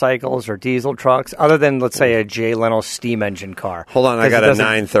motorcycles or diesel trucks other than, let's say, a Jay Leno steam engine car? Hold on, I got a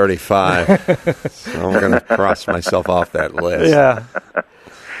 935. So I'm going to cross myself off that list. Yeah.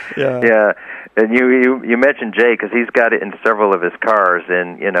 Yeah, and you mentioned Jay because he's got it in several of his cars,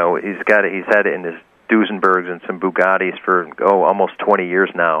 and he's had it in his Duesenbergs and some Bugattis for almost 20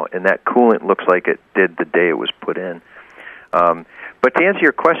 years now, and that coolant looks like it did the day it was put in. But to answer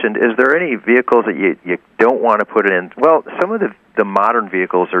your question, is there any vehicles that you don't want to put it in? Well, some of the modern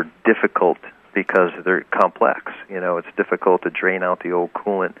vehicles are difficult because they're complex. It's difficult to drain out the old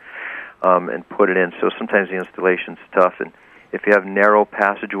coolant and put it in. So sometimes the installation's tough. And if you have narrow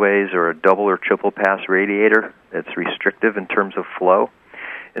passageways or a double or triple pass radiator, it's restrictive in terms of flow.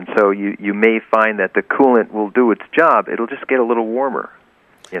 And so you may find that the coolant will do its job. It'll just get a little warmer,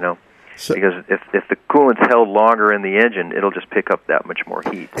 So, because if the coolant's held longer in the engine, it'll just pick up that much more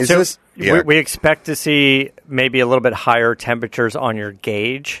heat. We expect to see maybe a little bit higher temperatures on your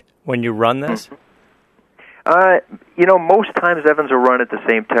gauge when you run this? Most times Evans will run at the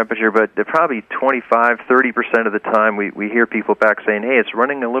same temperature, but they're probably 25, 30% of the time we hear people back saying, hey, it's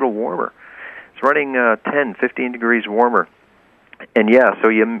running a little warmer. It's running 10, 15 degrees warmer. And so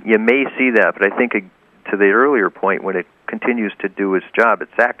you may see that, but I think to the earlier point, when it continues to do its job,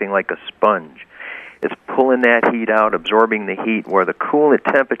 it's acting like a sponge. It's pulling that heat out, absorbing the heat. Where the coolant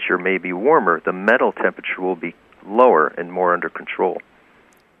temperature may be warmer, the metal temperature will be lower and more under control.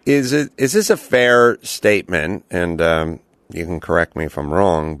 Is this a fair statement? And you can correct me if I'm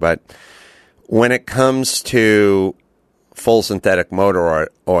wrong, but when it comes to full synthetic motor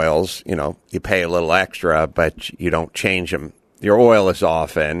oils, you pay a little extra, but you don't change them. Your oil is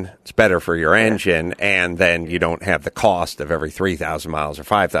often, it's better for your engine, and then you don't have the cost of every 3,000 miles or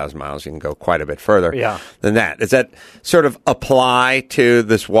 5,000 miles. You can go quite a bit further than that. Does that sort of apply to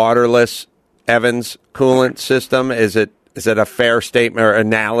this waterless Evans coolant system? Is it a fair statement or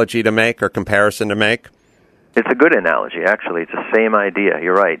analogy to make or comparison to make? It's a good analogy, actually. It's the same idea.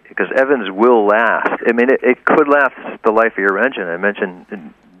 You're right, because Evans will last. I mean, it could last the life of your engine. I mentioned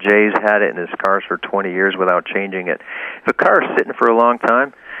Jay's had it in his cars for 20 years without changing it. If a car is sitting for a long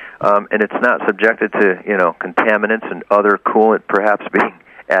time and it's not subjected to contaminants and other coolant perhaps being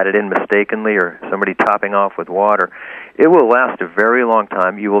added in mistakenly or somebody topping off with water, it will last a very long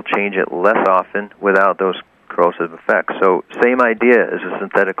time. You will change it less often without those corrosive effects. So same idea as a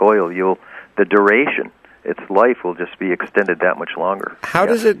synthetic oil. The duration, its life will just be extended that much longer. How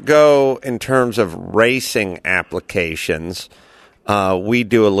does it go in terms of racing applications? We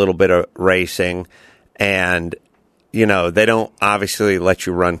do a little bit of racing, and they don't obviously let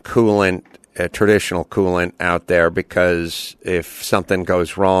you run coolant, traditional coolant out there, because if something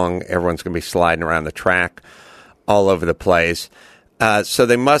goes wrong, everyone's going to be sliding around the track all over the place. So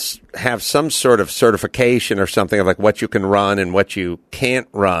they must have some sort of certification or something of like what you can run and what you can't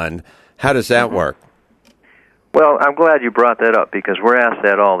run. How does that work? Well, I'm glad you brought that up because we're asked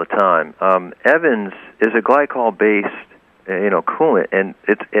that all the time. Evans is a glycol-based coolant, and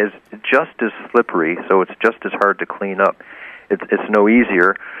it's just as slippery, so it's just as hard to clean up. It's no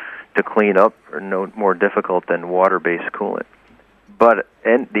easier to clean up or no more difficult than water-based coolant. But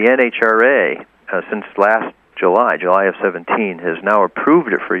the NHRA, since last July of 17, has now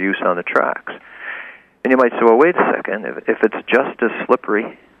approved it for use on the tracks. And you might say, well, wait a second, if it's just as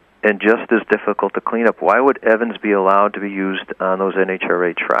slippery and just as difficult to clean up. Why would Evans be allowed to be used on those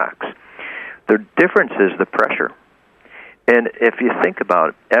NHRA tracks? The difference is the pressure. And if you think about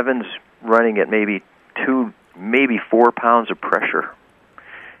it, Evans running at maybe 2, maybe 4 pounds of pressure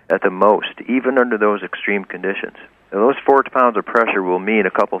at the most, even under those extreme conditions. Now, those 4 pounds of pressure will mean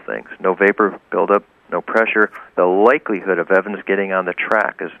a couple things. No vapor buildup, no pressure. The likelihood of Evans getting on the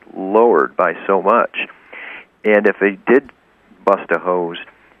track is lowered by so much. And if he did bust a hose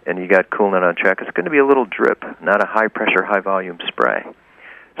and you got coolant on track, it's going to be a little drip, not a high-pressure, high-volume spray.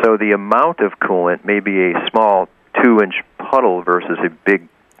 So the amount of coolant may be a small 2-inch puddle versus a big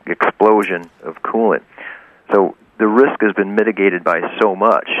explosion of coolant. So the risk has been mitigated by so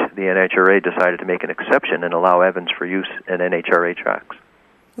much, the NHRA decided to make an exception and allow Evans for use in NHRA tracks.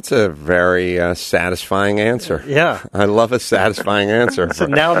 That's a very satisfying answer. Yeah, I love a satisfying answer. So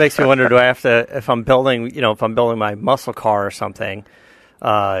now it makes me wonder: do I have to, if I'm building my muscle car or something,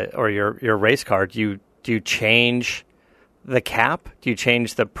 or your race car, do you change the cap? Do you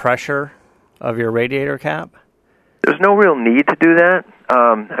change the pressure of your radiator cap? There's no real need to do that.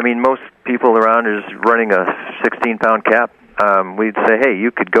 I mean, most people around are just running a 16-pound cap. We'd say, hey,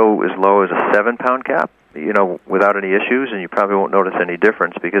 you could go as low as a 7-pound cap, without any issues, and you probably won't notice any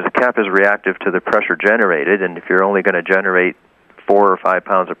difference because the cap is reactive to the pressure generated, and if you're only going to generate 4 or 5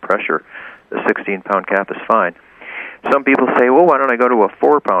 pounds of pressure, the 16-pound cap is fine. Some people say, well, why don't I go to a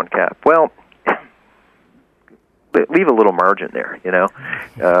 4-pound cap? Well, leave a little margin there, Yeah.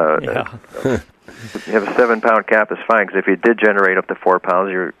 You have a 7-pound cap is fine, because if you did generate up to 4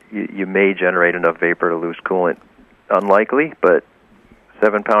 pounds, you may generate enough vapor to lose coolant. Unlikely, but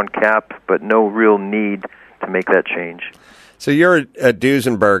 7-pound cap, but no real need to make that change. So you're a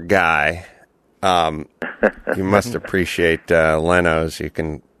Duesenberg guy. You must appreciate Leno's. You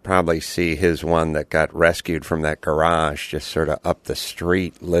can probably see his one that got rescued from that garage just sort of up the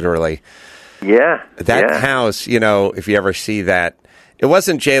street, literally. Yeah. That house, if you ever see that, it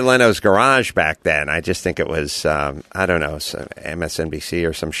wasn't Jay Leno's garage back then. I just think it was, I don't know, some MSNBC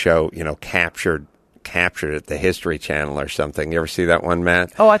or some show, captured it, the History Channel or something. You ever see that one,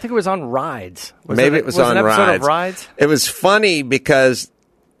 Matt? Oh, I think it was on Rides. Maybe it was on an episode Rides. Of Rides. It was funny because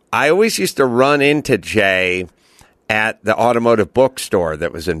I always used to run into Jay at the automotive bookstore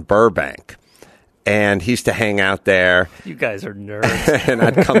that was in Burbank. And he used to hang out there. You guys are nerds. And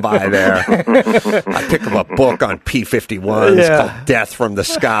I'd come by there. I'd pick up a book on P-51s called Death from the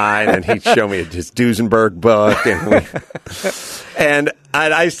Sky, and he'd show me his Duesenberg book. And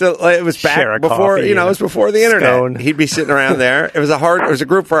I still, it was back before, it was before the internet. Scone. He'd be sitting around there. It was a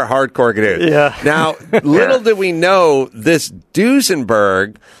group for hardcore dudes. Yeah. Now, little did we know, this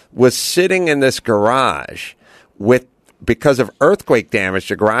Duesenberg was sitting in this garage because of earthquake damage.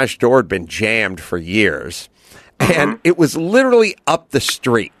 The garage door had been jammed for years. And it was literally up the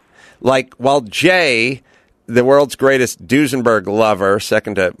street. Like, while Jay, the world's greatest Duesenberg lover,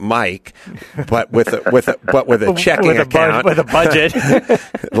 second to Mike, but with a checking account. With a budget.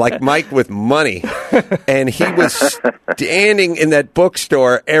 Like Mike with money. And he was standing in that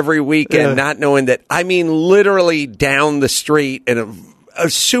bookstore every weekend, not knowing that, literally down the street in a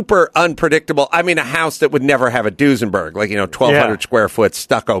super unpredictable, a house that would never have a Duesenberg, 1,200 square foot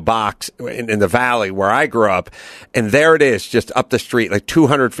stucco box in the valley where I grew up. And there it is, just up the street,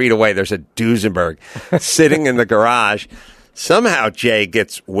 200 feet away, there's a Duesenberg sitting in the garage. Somehow Jay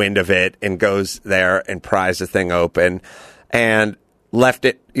gets wind of it and goes there and pries the thing open and left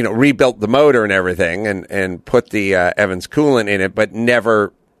it, rebuilt the motor and everything and put the Evans coolant in it, but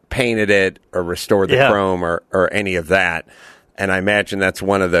never painted it or restored the chrome or any of that. And I imagine that's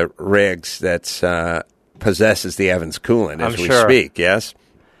one of the rigs that possesses the Evans coolant as we speak, yes?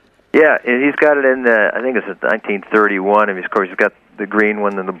 Yeah, and he's got it in I think it's 1931, and of course he's got the green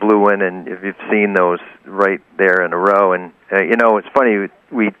one and the blue one, and if you've seen those right there in a row. And, it's funny,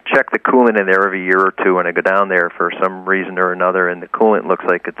 we check the coolant in there every year or two, and I go down there for some reason or another, and the coolant looks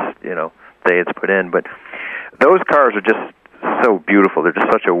like it's, say it's put in. But those cars are just so beautiful. They're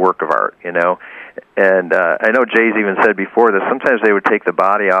just such a work of art, And I know Jay's even said before that sometimes they would take the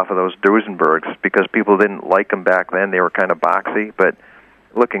body off of those Duesenbergs because people didn't like them back then. They were kind of boxy, but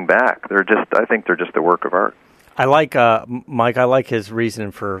looking back, I think they're just a work of art. I like Mike. I like his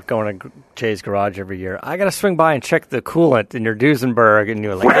reason for going to Jay's garage every year. I got to swing by and check the coolant in your Duesenberg, and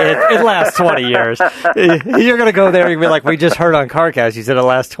you're like, it lasts 20 years. You're gonna go there and be like, we just heard on CarCast, you said it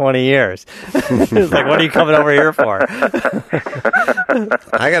lasts 20 years. It's like, what are you coming over here for?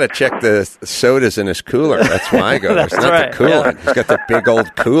 I got to check the sodas in his cooler. That's why I go. It's not the coolant. He's got the big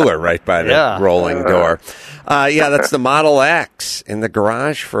old cooler right by the rolling door. Yeah, that's the Model X in the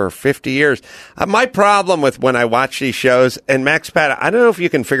garage for 50 years. My problem with when I watch these shows, and Max Pat, I don't know if you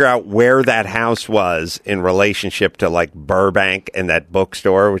can figure out where that house was in relationship to like Burbank and that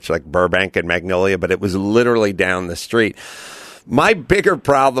bookstore, which is like Burbank and Magnolia, but it was literally down the street. My bigger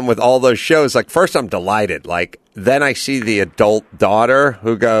problem with all those shows, like, first I'm delighted. Like, then I see the adult daughter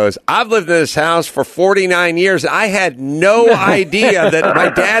who goes, I've lived in this house for 49 years. I had no idea that my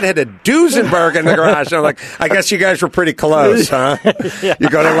dad had a Duesenberg in the garage. And I'm like, I guess you guys were pretty close, huh? Yeah. You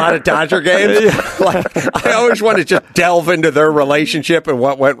go to a lot of Dodger games? Yeah. Like, I always want to just delve into their relationship and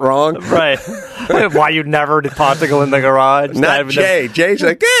what went wrong. Right. Why you never deposit to go in the garage. Not Jay. Jay's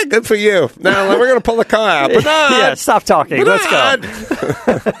like, yeah, good for you. Now we're going to pull the car out. Bernard! Yeah, stop talking. Bernard! Let's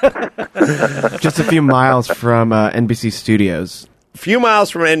go. Just a few miles from NBC Studios. A few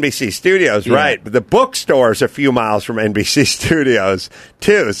miles from NBC Studios, Yeah. right. But the bookstore's a few miles from NBC Studios,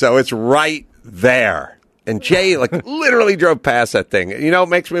 too. So it's right there. And Jay, like, literally drove past that thing. You know what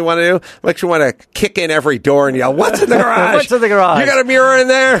makes me want to do? Makes me want to kick in every door and yell, what's in the garage? What's in the garage? You got a mirror in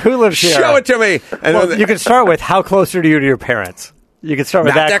there? Who lives here? Show it to me. And Well, you can start with, how close are you to your parents? You can start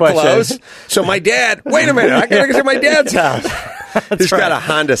with not that that question. close. So my dad, wait a minute, I got to get to my dad's house. He's got a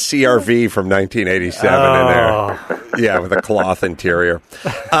Honda CRV from 1987 in there. Yeah, with a cloth interior.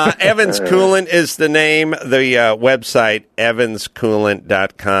 Evans Coolant is the name. The website,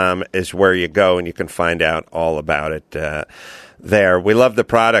 evanscoolant.com, is where you go, and you can find out all about it there. We love the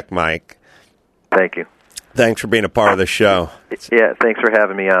product, Mike. Thank you. Thanks for being a part of the show. Yeah, thanks for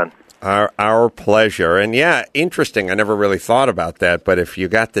having me on. Our pleasure. And, yeah, interesting. I never really thought about that, but if you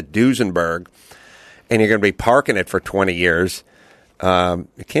got the Duesenberg and you're going to be parking it for 20 years,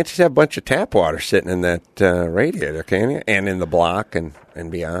 you can't just have a bunch of tap water sitting in that radiator, can you? And in the block and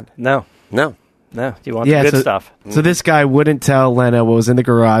beyond. No. No. You want the good stuff. So this guy wouldn't tell Leno what was in the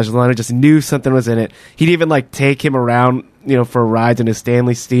garage. Leno just knew something was in it. He'd even like take him around, for rides in his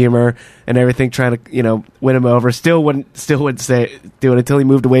Stanley steamer and everything, trying to, win him over. Still wouldn't say do it until he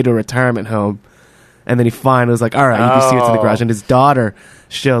moved away to a retirement home. And then he finally was like, all right, you can see what's in the garage. And his daughter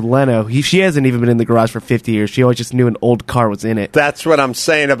showed Leno. She hasn't even been in the garage for 50 years. She always just knew an old car was in it. That's what I'm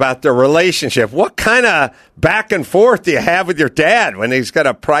saying about the relationship. What kind of back and forth do you have with your dad when he's got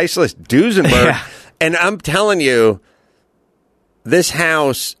a priceless Duesenberg? Yeah. And I'm telling you, this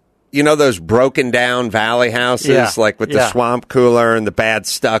house, those broken down valley houses, like with the swamp cooler and the bad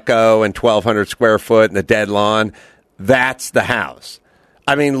stucco and 1,200 square foot and the dead lawn, that's the house.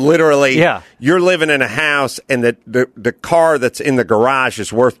 I mean, literally, you're living in a house, and the car that's in the garage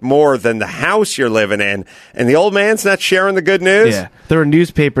is worth more than the house you're living in, and the old man's not sharing the good news? Yeah. There were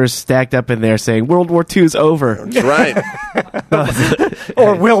newspapers stacked up in there saying World War II's over. That's right.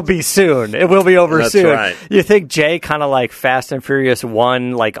 Or will be soon. It will be over soon. Right. You think Jay kind of like Fast and Furious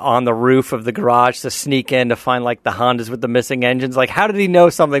 1, like on the roof of the garage to sneak in to find like the Hondas with the missing engines? Like, how did he know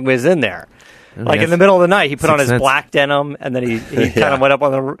something was in there? Like in the middle of the night, he put on his black denim, and then he kind of went up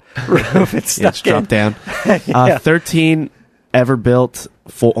on the roof and stuck dropped down. 13 ever built,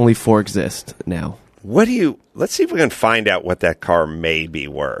 only 4 exist now. Let's see if we can find out what that car may be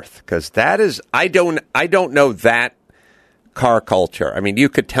worth, because that is, I don't know that car culture. I mean, you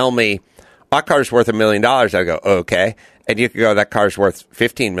could tell me, our car's worth $1 million. I'd go, oh, okay. And you could go, that car's worth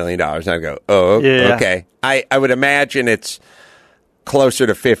 $15 million. And I'd go, oh, okay. I would imagine it's closer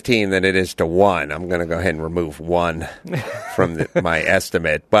to 15 than it is to 1. I'm going to go ahead and remove 1 from my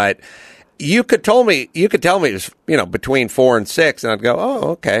estimate. But you could tell me it was, between 4 and 6, and I'd go, oh,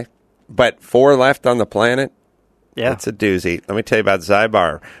 okay. But 4 left on the planet? Yeah. That's a doozy. Let me tell you about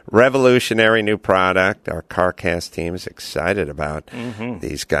Zybar. Revolutionary new product. Our CarCast team is excited about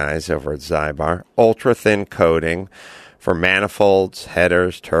these guys over at Zybar. Ultra-thin coating for manifolds,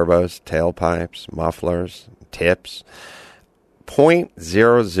 headers, turbos, tailpipes, mufflers, tips.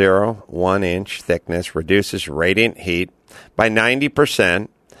 0.001 inch thickness, reduces radiant heat by 90%.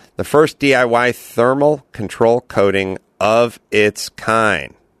 The first DIY thermal control coating of its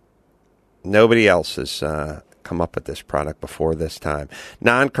kind. Nobody else has come up with this product before this time.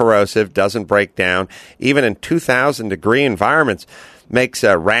 Non-corrosive, doesn't break down, even in 2,000-degree environments. Makes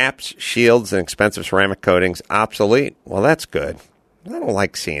wraps, shields, and expensive ceramic coatings obsolete. Well, that's good. I don't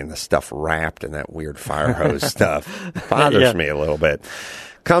like seeing the stuff wrapped in that weird fire hose stuff. It bothers me a little bit.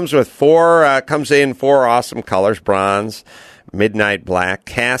 Comes with 4 awesome colors: bronze, midnight black,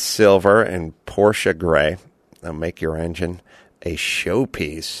 cast silver, and Porsche gray. They'll make your engine a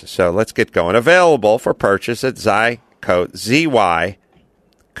showpiece. So let's get going. Available for purchase at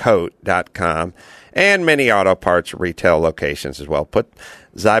zycoat.com and many auto parts retail locations as well. Put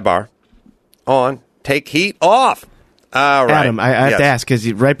Zybar on. Take heat off All right. Adam, I have to ask,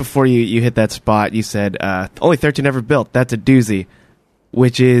 because right before you hit that spot, you said, only 13 ever built. That's a doozy,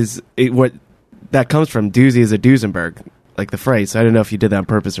 which is what that comes from. Doozy is a Duesenberg, like the phrase. So I don't know if you did that on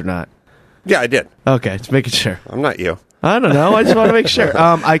purpose or not. Yeah, I did. Okay, just making sure. I'm not you. I don't know. I just want to make sure.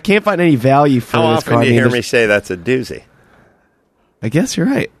 I can't find any value for How this often car. do you hear me say that's a doozy? I guess you're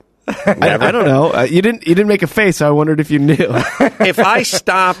right. I don't know. You didn't make a face, so I wondered if you knew. If I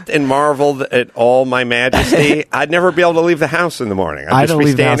stopped and marveled at all my majesty, I'd never be able to leave the house in the morning. I'd just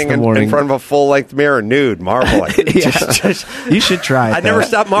be standing in front of a full-length mirror, nude, marveling. You should try it. I'd never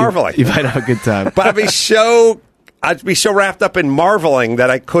stop marveling. You might have a good time. But I'd be so wrapped up in marveling that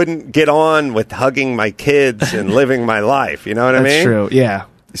I couldn't get on with hugging my kids and living my life. You know what I mean? That's true. Yeah.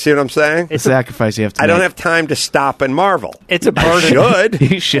 See what I'm saying? It's a sacrifice you have to make. I don't have time to stop and marvel. It's a burden.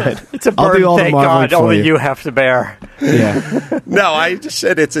 You should. It's a burden, thank God, only you have to bear. Yeah. No, I just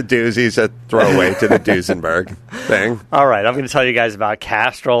said it's a doozy. It's a throwaway to the Duesenberg thing. All right, I'm going to tell you guys about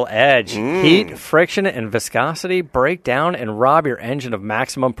Castrol Edge. Heat, friction, and viscosity break down and rob your engine of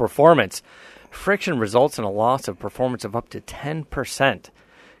maximum performance. Friction results in a loss of performance of up to 10%.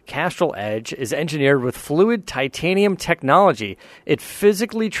 Castrol Edge is engineered with fluid titanium technology. It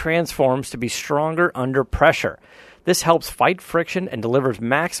physically transforms to be stronger under pressure. This helps fight friction and delivers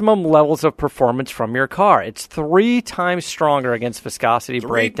maximum levels of performance from your car. It's 3 times stronger against viscosity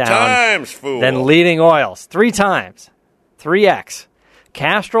breakdown than leading oils. 3 times. 3x.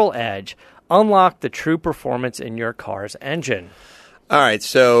 Castrol Edge. Unlock the true performance in your car's engine. All right,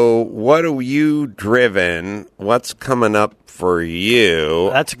 so what have you driven? What's coming up for you?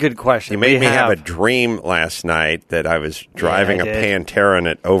 That's a good question. You made me have a dream last night that I was driving a Pantera and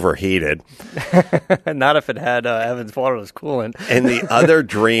it overheated. Not if it had Evans waterless coolant. And the other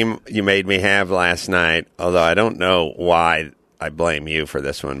dream you made me have last night, although I don't know why I blame you for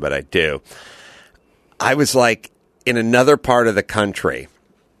this one, but I do. I was like in another part of the country,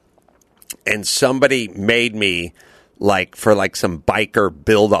 and somebody made me for some biker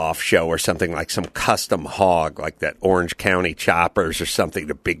build-off show or something, like some custom hog, like that Orange County Choppers or something,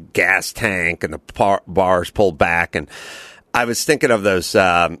 the big gas tank and the bars pulled back. And I was thinking of those,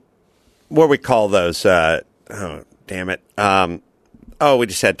 what we call those, oh, damn it. We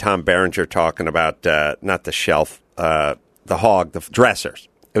just had Tom Berenger talking about, not the shelf, the hog, the dressers.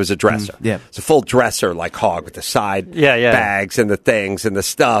 It was a dresser. Yeah. It's a full dresser like hog with the side bags and the things and the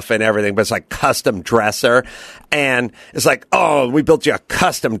stuff and everything, but it's like custom dresser. And it's like, oh, we built you a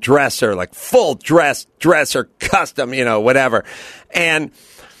custom dresser, like full dresser, custom, whatever. And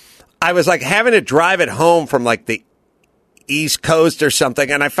I was like having to drive it home from like the East Coast or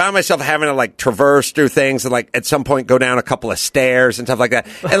something, and I found myself having to like traverse through things and like at some point go down a couple of stairs and stuff like that,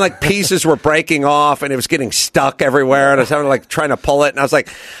 and like pieces were breaking off and it was getting stuck everywhere, and I was having to like trying to pull it, and I was like,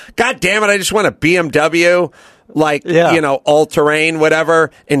 God damn it, I just want a BMW, all-terrain,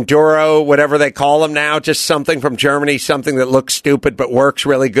 whatever, Enduro, whatever they call them now, just something from Germany, something that looks stupid but works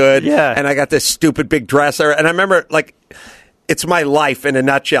really good. Yeah. And I got this stupid big dresser, and I remember like, it's my life in a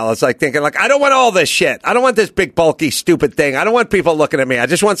nutshell. It's like thinking, I don't want all this shit. I don't want this big, bulky, stupid thing. I don't want people looking at me. I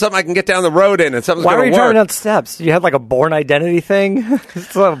just want something I can get down the road in and something's going to work. Why were you driving down steps? You had like a born identity thing?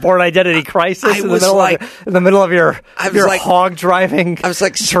 It's a born identity crisis in the middle of your hog driving I was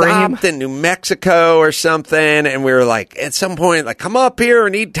like dream. Stopped in New Mexico or something, and we were like, at some point, like, come up here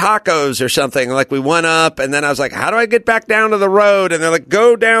and eat tacos or something. Like, we went up, and then I was like, how do I get back down to the road? And they're like,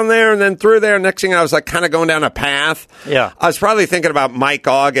 go down there and then through there. Next thing I was like kind of going down a path. Yeah. I was probably thinking about Mike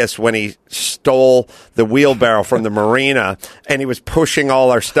August when he stole the wheelbarrow from the marina and he was pushing all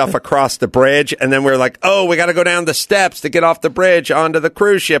our stuff across the bridge, and then we were like, oh, we got to go down the steps to get off the bridge onto the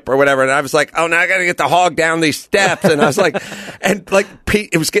cruise ship or whatever, and I was like, oh, now I got to get the hog down these steps, and I was like, and like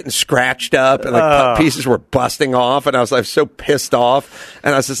it was getting scratched up and like pieces were busting off, and I was like so pissed off,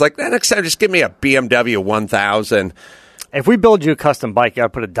 and I was just like, next time just give me a BMW 1000. If we build you a custom bike, you got to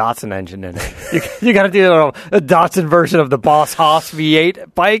put a Datsun engine in it. You got to do a Datsun version of the Boss Haas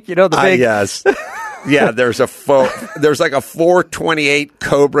V8 bike. The big. Yes. Yeah, there's like a 428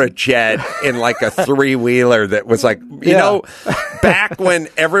 Cobra jet in like a 3-wheeler that was like, back when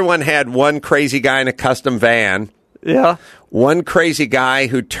everyone had one crazy guy in a custom van. Yeah. One crazy guy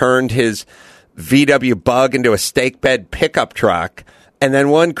who turned his VW Bug into a stake bed pickup truck. And then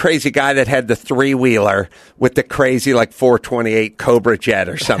one crazy guy that had the 3-wheeler with the crazy, 428 Cobra jet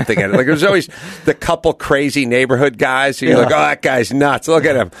or something in it. Like, there's always the couple crazy neighborhood guys who you're like, oh, that guy's nuts. Look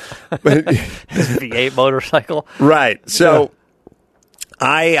at him. His V8 motorcycle. Right. So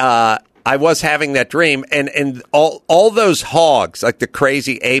I was having that dream, and all those hogs, like the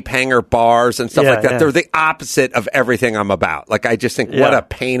crazy ape hanger bars and stuff like that, they're the opposite of everything I'm about. Like, I just think, what a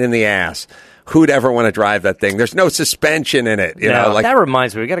pain in the ass. who'd ever want to drive that thing? There's no suspension in it. You know, like that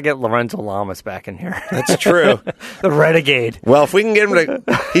reminds me, we got to get Lorenzo Lamas back in here. That's true. The Renegade. Well, if we can get him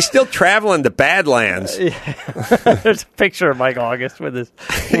to, he's still traveling to Badlands. There's a picture of Mike August with his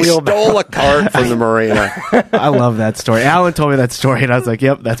He stole a cart from the marina. I love that story. Alan told me that story, and I was like,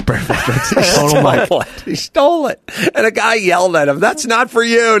 "Yep, that's perfect." That's total Mike. He stole it, and a guy yelled at him, "That's not for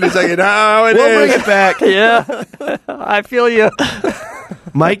you!" And he's like, "No, it We'll is." bring it back. Yeah, I feel you.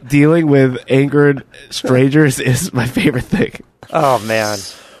 Mike dealing with angered strangers is my favorite thing. Oh man.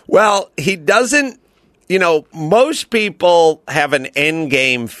 Well, he doesn't. You know, most people have an end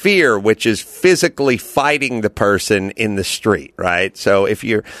game fear, which is physically fighting the person in the street, right? So if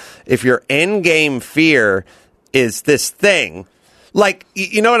your end game fear is this thing, like,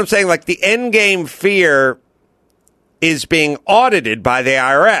 you know what I'm saying? Like, the end game fear is being audited by the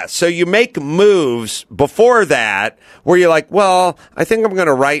IRS. So you make moves before that where you're like, well, I think I'm going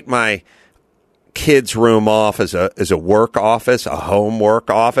to write my kid's room off as a work office, a home work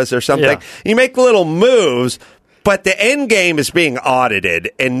office or something. Yeah. You make little moves, but the end game is being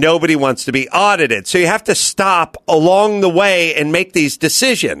audited and nobody wants to be audited. So you have to stop along the way and make these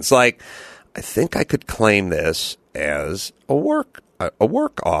decisions. Like, I think I could claim this as a work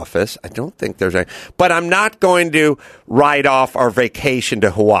office. I don't think there's any, but I'm not going to write off our vacation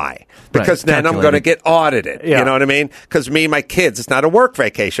to Hawaii because then I'm going to get audited. Yeah. You know what I mean? Because me and my kids, it's not a work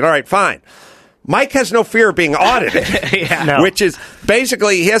vacation. All right, fine. Mike has no fear of being audited, No. which is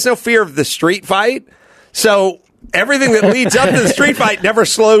basically he has no fear of the street fight. So everything that leads up to the street fight never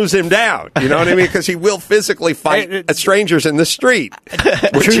slows him down. You know what I mean? Because he will physically fight strangers in the street.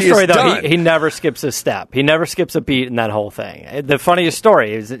 Which True he story, has though. done. He never skips a step. He never skips a beat in that whole thing. The funniest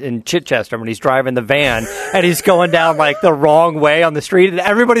story is in Chichester when he's driving the van and he's going down like the wrong way on the street, and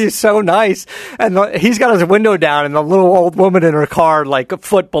everybody is so nice. And he's got his window down, and the little old woman in her car, like a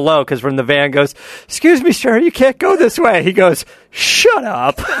foot below, because when the van goes, "Excuse me, sir, you can't go this way." He goes, "Shut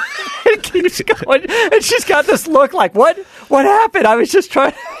up." And keeps going. And she's got this look like, what happened? I was just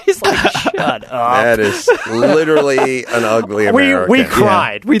trying. He's like, shut up. That is literally an ugly American. We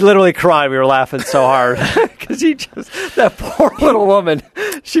cried. We literally cried. We were laughing so hard because that poor little woman.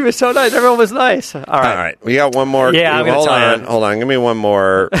 She was so nice. Everyone was nice. All right. We got one more. Yeah, I'm hold gonna tell on. you. Hold on. Give me one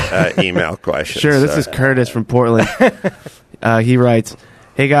more email question. Sure, this is Curtis from Portland. He writes,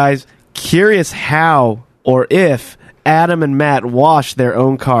 "Hey guys, curious how or if Adam and Matt wash their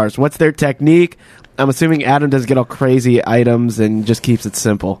own cars. What's their technique? I'm assuming Adam doesn't get all crazy items and just keeps it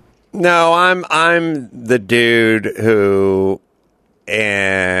simple." No, I'm the dude who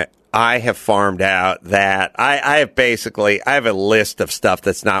I have farmed out that I have a list of stuff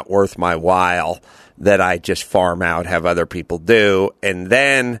that's not worth my while that I just farm out, have other people do, and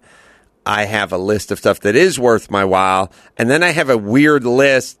then I have a list of stuff that is worth my while, and then I have a weird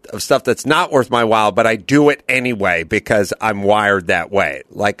list of stuff that's not worth my while, but I do it anyway because I'm wired that way.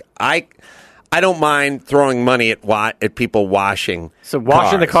 Like, I don't mind throwing money at people washing. So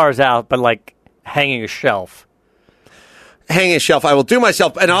washing the cars out, but like hanging a shelf. Hanging a shelf, I will do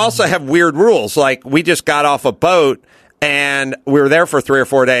myself, and I also have weird rules. Like, we just got off a boat, and we were there for 3 or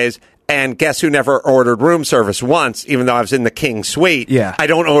 4 days, and guess who never ordered room service once, even though I was in the King Suite? Yeah. I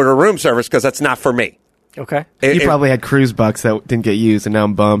don't order room service because that's not for me. Okay. You probably had cruise bucks that didn't get used, and now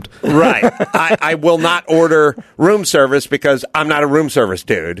I'm bummed. Right. I will not order room service because I'm not a room service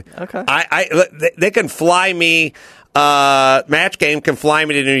dude. Okay. They can fly me. Match Game can fly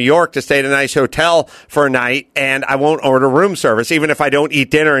me to New York to stay at a nice hotel for a night, and I won't order room service, even if I don't eat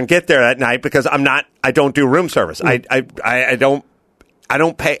dinner and get there that night because I don't do room service. I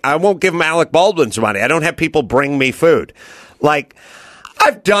don't pay. I won't give them Alec Baldwin's money. I don't have people bring me food. Like,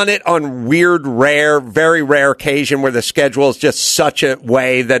 I've done it on weird, very rare occasion where the schedule is just such a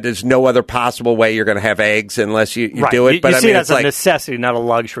way that there's no other possible way you're going to have eggs unless you do it. But you see it as it's a necessity, not a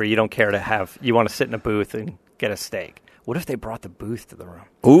luxury. You don't care to have. You want to sit in a booth and get a steak. What if they brought the booth to the room?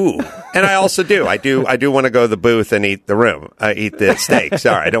 Ooh, and I also do. I do want to go to the booth and eat the steak.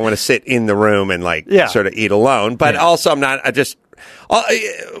 Sorry, I don't want to sit in the room and sort of eat alone. But also, I'm not.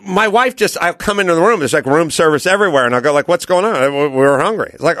 My wife I'll come into the room. There's like room service everywhere, and I'll go like, "What's going on? We're hungry."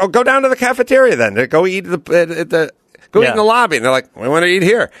 It's like, "Oh, go down to the cafeteria then. Go eat eat in the lobby." And they're like, "We want to eat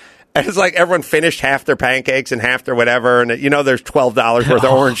here." And it's like everyone finished half their pancakes and half their whatever, and there's $12 worth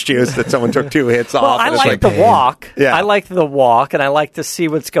of orange juice that someone took 2 hits off. Well, I and like the walk. Yeah. I like the walk, and I like to see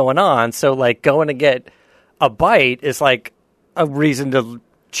what's going on. So, like, going to get a bite is like a reason to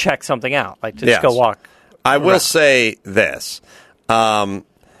check something out. Like, just go walk. I will say this.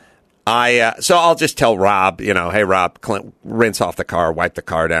 So I'll just tell Rob, hey, Rob, rinse off the car, wipe the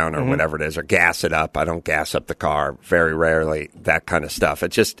car down or whatever it is, or gas it up. I don't gas up the car very rarely, that kind of stuff.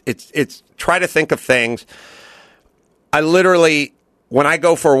 It's try to think of things. I literally, when I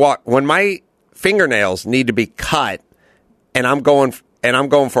go for a walk, when my fingernails need to be cut and I'm going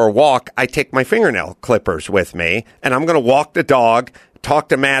for a walk, I take my fingernail clippers with me and I'm going to walk the dog, talk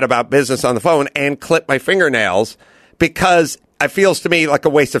to Matt about business on the phone and clip my fingernails because it feels to me like a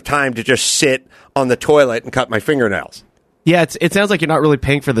waste of time to just sit on the toilet and cut my fingernails. Yeah, it sounds like you're not really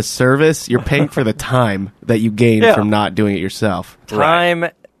paying for the service. You're paying for the time that you gain from not doing it yourself. Time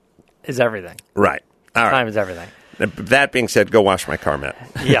is everything. Right. All right. Time is everything. That being said, go wash my car, Matt.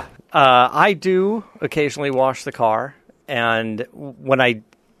 Yeah. I do occasionally wash the car, and when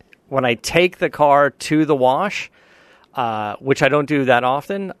I take the car to the wash, which I don't do that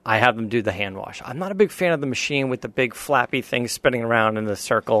often, I have them do the hand wash. I'm not a big fan of the machine with the big flappy thing spinning around in the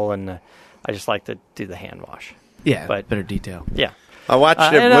circle, and I just like to do the hand wash. Yeah, but better detail. Yeah. I watched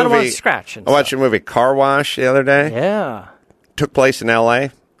a movie. I don't want to scratch. I watched a movie, Car Wash, the other day. Yeah. Took place in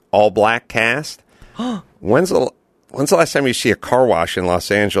L.A., all-black cast. When's the last time you see a car wash in Los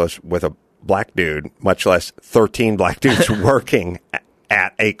Angeles with a black dude, much less 13 black dudes working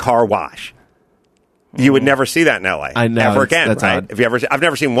at a car wash? You would never see that in L.A. I know. Ever again, that's right? Odd. I've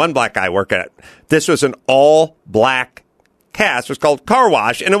never seen one black guy work at it. This was an all-black cast. It was called Car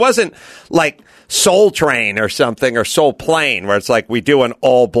Wash, and it wasn't like Soul Train or something or Soul Plane, where it's like we do an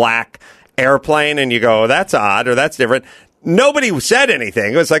all-black airplane, and you go, that's odd or that's different. Nobody said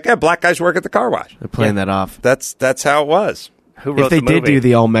anything. It was like, black guys work at the car wash. They're playing that off. That's how it was. Who wrote If they the movie? did do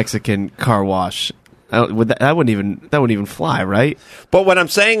the all-Mexican car wash, that wouldn't even fly, right? But what I'm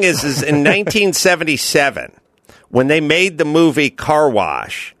saying is in 1977, when they made the movie Car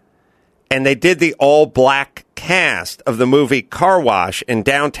Wash, and they did the all-black cast of the movie Car Wash in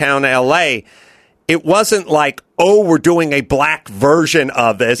downtown L.A., it wasn't like, we're doing a black version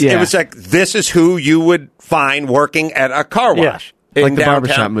of this. Yeah. It was like, this is who you would find working at a car wash. Like the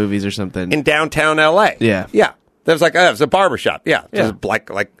barbershop movies or something. In downtown L.A. Yeah. Yeah. There was like, it was a barbershop. Yeah. It was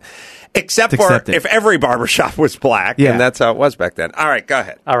like except for if every barbershop was black, and that's how it was back then. All right, go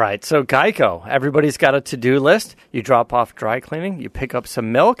ahead. All right, so Geico. Everybody's got a to-do list. You drop off dry cleaning. You pick up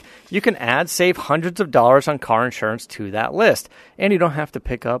some milk. You can save hundreds of dollars on car insurance to that list. And you don't have to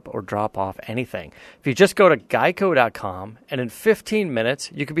pick up or drop off anything. If you just go to geico.com, and in 15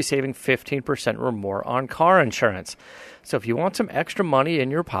 minutes, you could be saving 15% or more on car insurance. So if you want some extra money in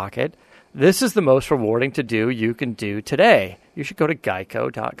your pocket, this is the most rewarding to-do you can do today. You should go to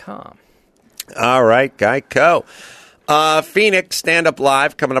geico.com. All right, Geico. Phoenix Stand-Up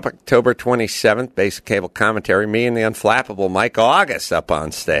Live coming up October 27th. Basic cable commentary. Me and the unflappable Mike August up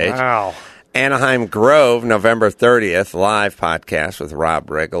on stage. Wow. Anaheim Grove, November 30th. Live podcast with Rob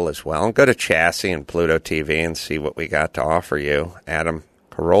Riggle as well. And go to Chassis and Pluto TV and see what we got to offer you. Adam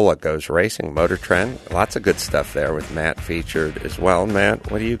Carolla Goes Racing, Motor Trend. Lots of good stuff there with Matt featured as well.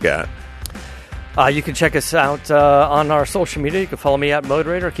 Matt, what do you got? You can check us out on our social media. You can follow me at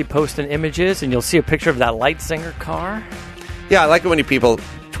Moderator. I keep posting images, and you'll see a picture of that Leitzinger car. Yeah, I like it when you people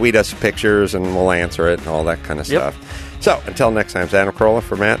tweet us pictures, and we'll answer it and all that kind of stuff. So, until next time, it's Adam Carolla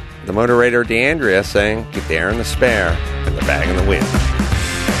for Matt, the Moderator, DeAndrea, saying, keep the air in the spare and the bag in the wheel.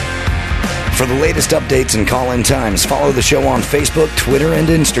 For the latest updates and call-in times, follow the show on Facebook, Twitter, and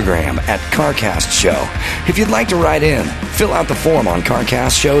Instagram at CarCast Show. If you'd like to write in, fill out the form on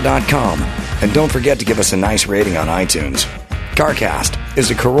CarCastShow.com. And don't forget to give us a nice rating on iTunes. CarCast is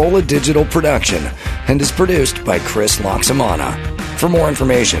a Corolla digital production and is produced by Chris Loxamana. For more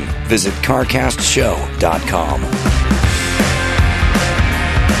information, visit CarCastShow.com.